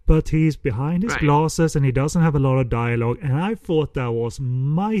 but he's behind his glasses and he doesn't have a lot of dialogue. And I thought that was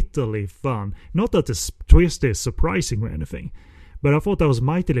mightily fun. Not that the twist is surprising or anything, but I thought that was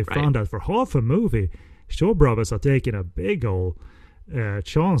mightily fun that for half a movie, Shaw Brothers are taking a big old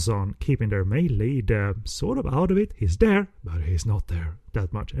chance on keeping their male lead sort of out of it. He's there, but he's not there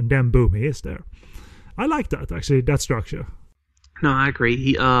that much. And then boom, he is there. I like that, actually, that structure. No, I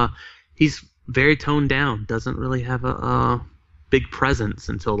agree. He's very toned down. Doesn't really have a big presence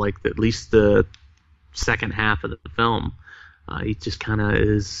until like at least the second half of the film. He just kind of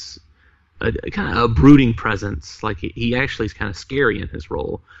is a brooding presence. Like he actually is kind of scary in his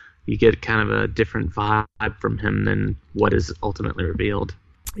role. You get kind of a different vibe from him than what is ultimately revealed.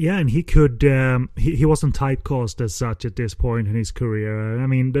 Yeah, and he could he wasn't typecast as such at this point in his career. I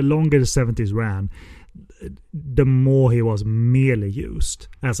mean, the longer the 70s ran, the more he was merely used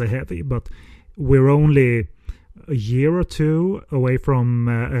as a heavy. But we're only a year or two away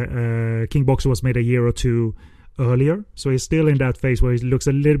from King Boxer was made a year or two earlier, so he's still in that phase where he looks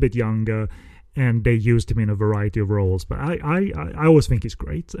a little bit younger, and they used him in a variety of roles. But I always think he's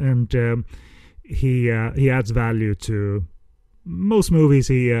great, and he adds value to most movies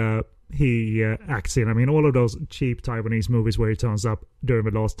he acts in. I mean, all of those cheap Taiwanese movies where he turns up during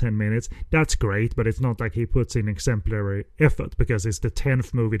the last 10 minutes, that's great, but it's not like he puts in exemplary effort because it's the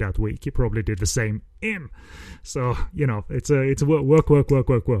 10th movie that week. He probably did the same in. So, you know, it's work,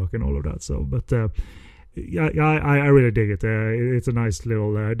 and all of that. So, but I really dig it. It's a nice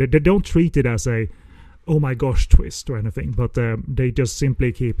little... they don't treat it as a, oh my gosh, twist or anything, but they just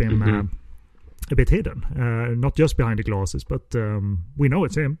simply keep him a bit hidden. Not just behind the glasses, but we know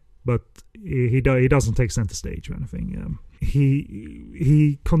it's him. But he doesn't take center stage or anything.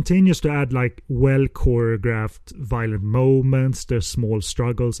 He continues to add like well choreographed violent moments. There's small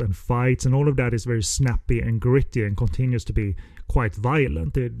struggles and fights, and all of that is very snappy and gritty, and continues to be quite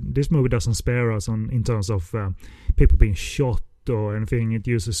violent. This movie doesn't spare us in terms of people being shot or anything. It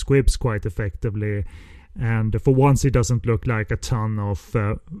uses squibs quite effectively, and for once it doesn't look like a ton of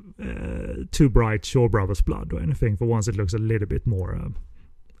too bright Shaw Brothers blood or anything. For once it looks a little bit more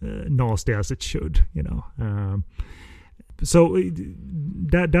nasty as it should, you know. So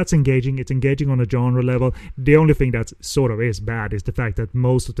that's engaging. It's engaging on a genre level. The only thing that sort of is bad is the fact that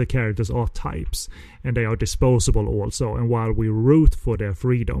most of the characters are types, and they are disposable also. And while we root for their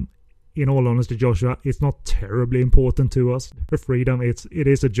freedom, in all honesty, Joshua, it's not terribly important to us. Their freedom, it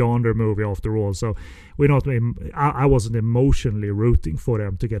is a genre movie after all. So we're not. I wasn't emotionally rooting for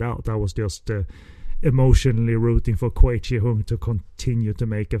them to get out. I was just emotionally rooting for Kwei Chi-hung to continue to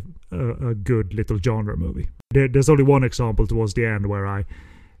make a good little genre movie. There's only one example towards the end where I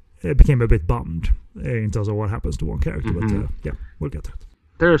became a bit bummed in terms of what happens to one character. But yeah, we'll get to it.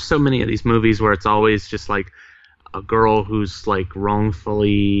 There are so many of these movies where it's always just like a girl who's like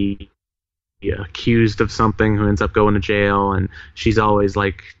wrongfully accused of something who ends up going to jail, and she's always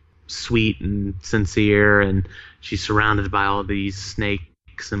like sweet and sincere, and she's surrounded by all these snakes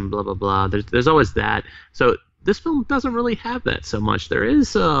and blah blah blah. There's always that. So this film doesn't really have that so much. There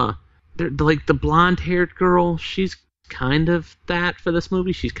is like the blonde-haired girl. She's kind of that for this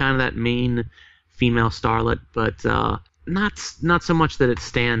movie. She's kind of that main female starlet, but not so much that it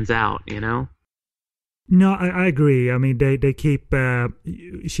stands out, you know. No, I agree. I mean, they keep.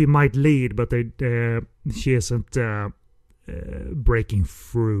 She might lead, but she isn't breaking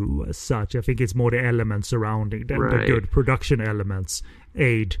through as such. I think it's more the elements surrounding them, the good production elements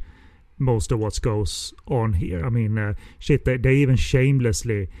aid most of what goes on here. I mean, they even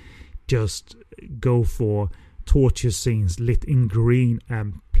shamelessly just go for torture scenes lit in green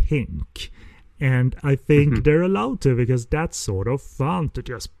and pink, and I think they're allowed to, because that's sort of fun to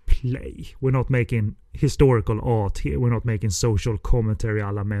just play. We're not making historical art here. We're not making social commentary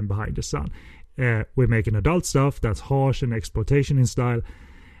a la Men Behind the Sun. We're making adult stuff that's harsh and exploitation in style.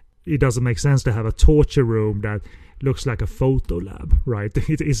 It doesn't make sense to have a torture room that looks like a photo lab, right?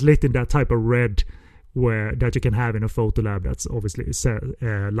 It's lit in that type of red where that you can have in a photo lab that's obviously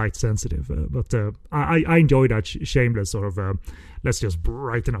light sensitive. But I enjoy that shameless sort of let's just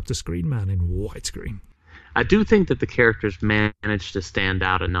brighten up the screen, man, in widescreen. I do think that the characters managed to stand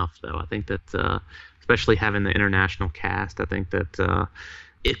out enough, though. I think that, especially having the international cast, I think that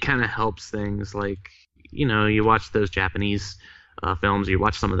it kind of helps things. Like, you know, you watch those Japanese films, you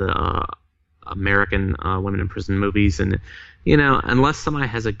watch some of the American women in prison movies, and, you know, unless somebody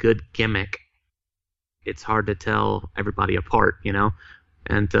has a good gimmick, it's hard to tell everybody apart, you know?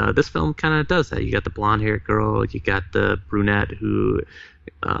 And this film kind of does that. You got the blonde-haired girl, you got the brunette who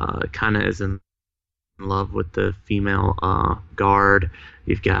kind of is in love with the female guard.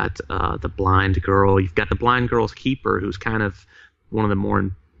 You've got the blind girl. You've got the blind girl's keeper, who's kind of one of the more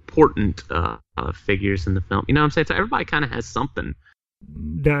important figures in the film. You know what I'm saying? So everybody kind of has something.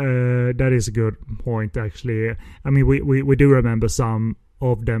 That is a good point, actually. I mean, we do remember some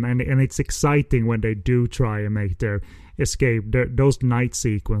of them, and it's exciting when they do try and make their escape. Those night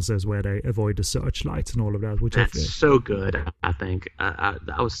sequences where they avoid the searchlights and all of that, which that's so good. I think I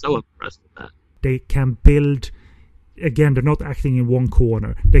was so impressed with that. They can build. Again, they're not acting in one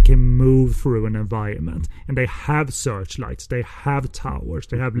corner. They can move through an environment, and they have searchlights, they have towers,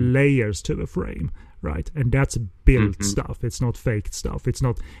 they have layers to the frame, right? And that's built stuff. It's not faked stuff. It's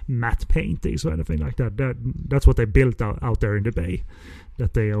not matte paintings or anything like that. That's what they built out there in the Bay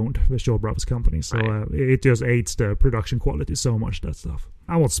that they owned, the Shaw Brothers company. So it just aids the production quality so much, that stuff.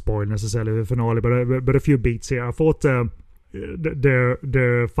 I won't spoil necessarily the finale, but a few beats here. I thought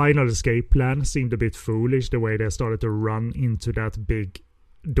their final escape plan seemed a bit foolish, the way they started to run into that big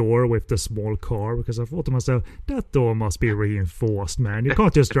door with the small car, because I thought to myself, that door must be reinforced, man. You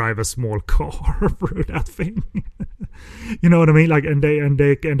can't just drive a small car through that thing. You know what I mean? Like, and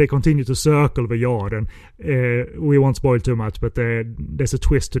they continue to circle the yard, and we won't spoil too much, but there's a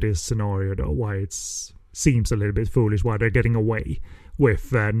twist to this scenario, though, why it seems a little bit foolish, why they're getting away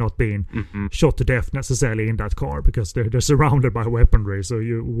with not being shot to death necessarily in that car, because they're surrounded by weaponry. So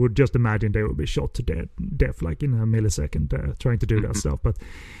you would just imagine they would be shot to death like in a millisecond trying to do that stuff. But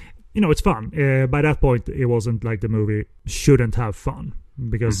you know, it's fun. By that point, it wasn't like the movie shouldn't have fun,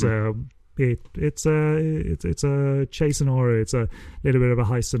 because it's a chase scenario. It's a little bit of a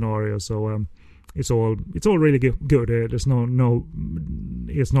heist scenario. So it's all really good. There's no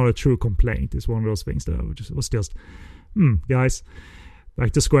it's not a true complaint. It's one of those things that was just guys,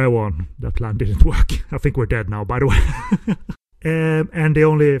 back to square one. That plan didn't work. I think we're dead now, by the way. And the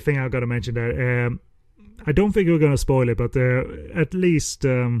only thing I've got to mention there, I don't think we're going to spoil it, but at least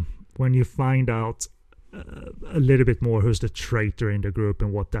when you find out a little bit more who's the traitor in the group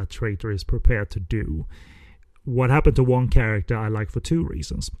and what that traitor is prepared to do. What happened to one character I like for two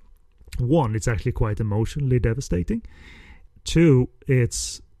reasons. One, it's actually quite emotionally devastating. Two,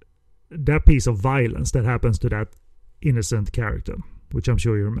 it's that piece of violence that happens to that innocent character, which I'm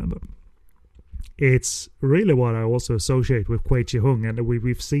sure you remember. It's really what I also associate with Kwei Chi-hung, and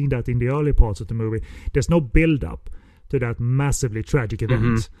we've seen that in the early parts of the movie. There's no build-up to that massively tragic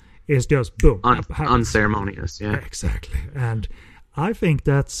event. It's just boom, unceremonious. Yeah, exactly. And I think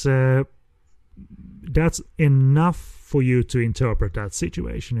that's enough for you to interpret that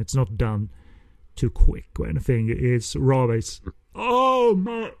situation. It's not done too quick or anything. It's rather, oh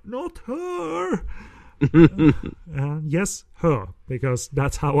my, not her. Yes, her, because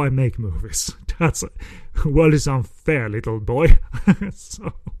that's how I make movies. That's world is unfair, little boy.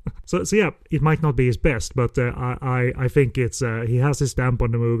 so yeah, it might not be his best, but I think it's he has his stamp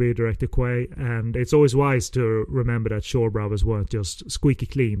on the movie, director Kwei, and it's always wise to remember that Shaw Brothers weren't just squeaky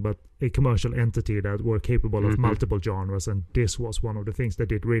clean, but a commercial entity that were capable of multiple genres, and this was one of the things they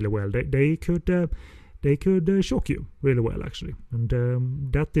did really well. They could shock you really well, actually, and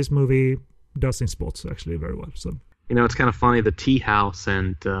that this movie does in spots actually very well. So, you know, it's kind of funny. The Tea House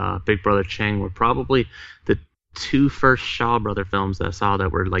and Big Brother Chang were probably the two first Shaw Brother films that I saw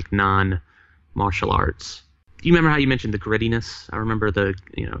that were like non-martial arts. Do you remember how you mentioned the grittiness? I remember the,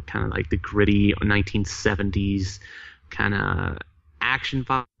 you know, kind of like the gritty 1970s kind of action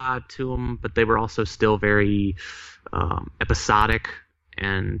vibe to them, but they were also still very episodic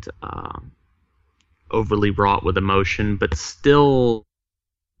and overly wrought with emotion, but still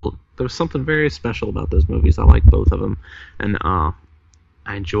there was something very special about those movies. I like both of them, and I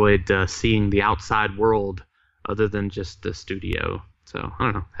enjoyed seeing the outside world other than just the studio. So I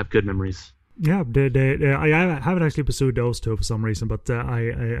don't know, have good memories. Yeah, I haven't actually pursued those two for some reason, but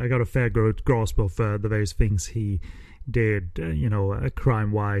I got a fair grasp of the various things he did, you know,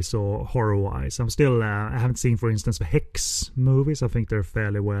 crime-wise or horror-wise. I'm still, I haven't seen, for instance, the Hex movies. I think they're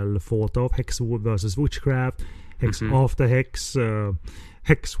fairly well thought of. Hex versus Witchcraft, Hex After Hex,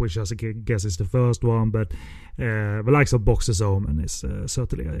 Hex, which I guess is the first one, but the likes of Boxer's Omen is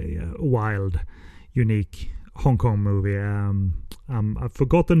certainly a wild, unique Hong Kong movie. I've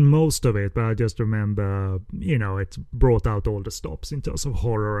forgotten most of it, but I just remember, it brought out all the stops in terms of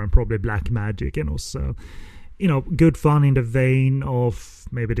horror and probably black magic, and also, good fun in the vein of,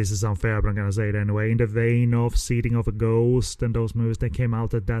 maybe this is unfair, but I'm going to say it anyway, in the vein of Seeding of a Ghost and those movies that came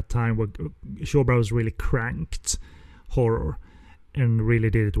out at that time, where Shaw Brothers really cranked horror and really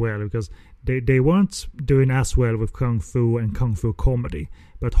did it well, because they weren't doing as well with Kung Fu and Kung Fu comedy,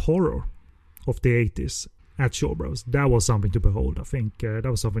 but horror of the 80s at Shaw Bros, that was something to behold. I think that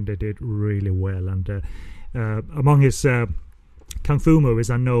was something they did really well. And among his Kung Fu movies,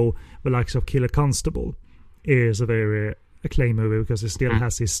 I know the likes of Killer Constable is a very acclaimed movie because it still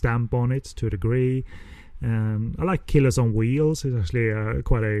has his stamp on it to a degree. I like Killers on Wheels. It's actually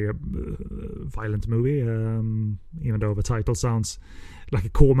quite a violent movie, even though the title sounds like a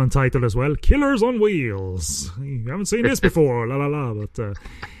Corman title as well. Killers on Wheels. You haven't seen this before, la la la. But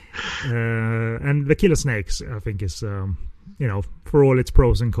and The Killer Snakes, I think, is for all its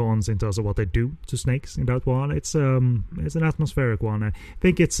pros and cons in terms of what they do to snakes in that one, it's an atmospheric one. I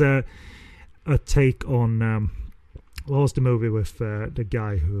think it's a take on. What was the movie with the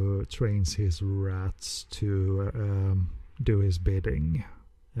guy who trains his rats to do his bidding?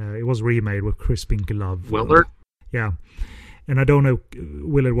 It was remade with Crispin Glover. Willard? Yeah. And I don't know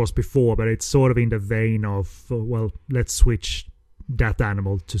Willard was before, but it's sort of in the vein of, let's switch that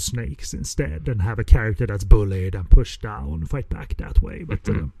animal to snakes instead and have a character that's bullied and pushed down and fight back that way. But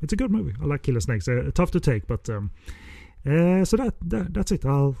it's a good movie. I like Killer Snakes. Tough to take, but so that's it.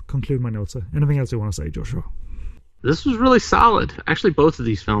 I'll conclude my notes. Anything else you want to say, Joshua? This was really solid. Actually, both of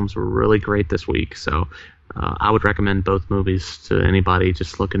these films were really great this week, so I would recommend both movies to anybody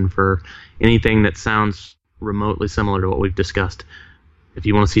just looking for anything that sounds remotely similar to what we've discussed. If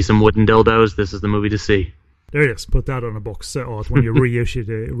you want to see some wooden dildos, this is the movie to see. There it is. Put that on a box art when you reissue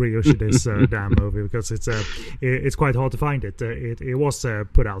this damn movie, because it's quite hard to find it. It was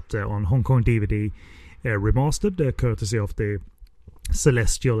put out on Hong Kong DVD remastered, courtesy of the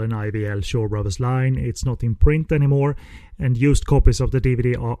Celestial and IVL Shaw Brothers line. It's not in print anymore, and used copies of the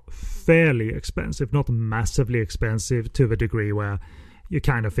DVD are fairly expensive, not massively expensive, to the degree where you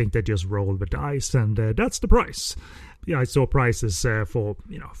kind of think they just roll the dice, and that's the price. Yeah, I saw prices for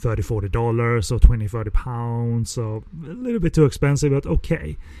 $30-40 or £20-30, so a little bit too expensive, but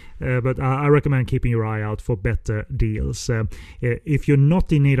okay. But I recommend keeping your eye out for better deals. If you're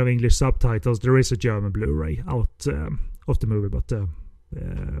not in need of English subtitles, there is a German Blu-ray out of the movie, but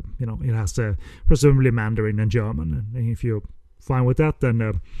it has presumably Mandarin and German, and if you're fine with that,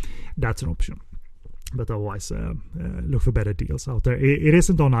 then that's an option. But otherwise, look for better deals out there. It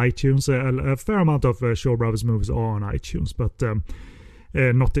isn't on iTunes. A fair amount of Shaw Brothers movies are on iTunes, but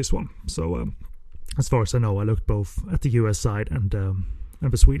not this one. So as far as I know, I looked both at the US side and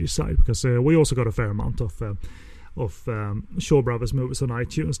the Swedish side, because we also got a fair amount of Shaw Brothers movies on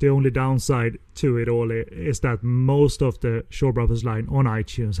iTunes. The only downside to it all is that most of the Shaw Brothers line on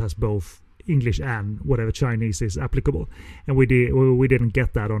iTunes has both English and whatever Chinese is applicable, and we didn't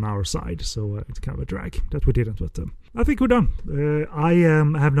get that on our side, so it's kind of a drag that we didn't. But I think we're done. I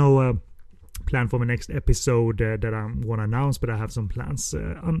have no plan for my next episode that I want to announce, but I have some plans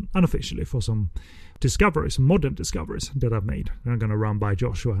unofficially for some discoveries, modern discoveries that I've made. I'm going to run by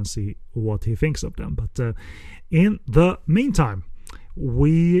Joshua and see what he thinks of them. But in the meantime,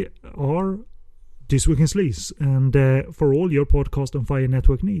 we are This Week in Sleaze, and for all your Podcast on Fire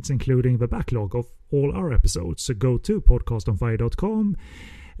network needs, including the backlog of all our episodes, so go to podcastonfire.com.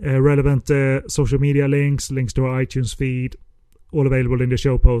 Relevant social media links to our iTunes feed, all available in the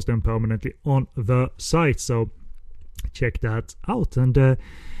show post and permanently on the site, so check that out. And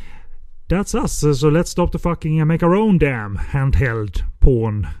that's us. So let's stop the fucking and make our own damn handheld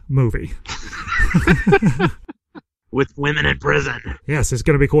porn movie. With women in prison. Yes, it's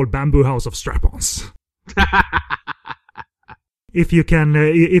going to be called Bamboo House of Strap-Ons. If you can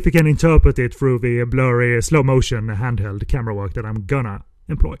interpret it through the blurry slow motion handheld camera work that I'm gonna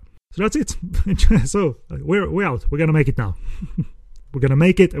employ. So that's it. So we're out. We're gonna make it now. We're gonna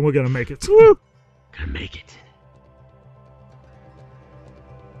make it, and we're gonna make it. Woo! Gonna make it.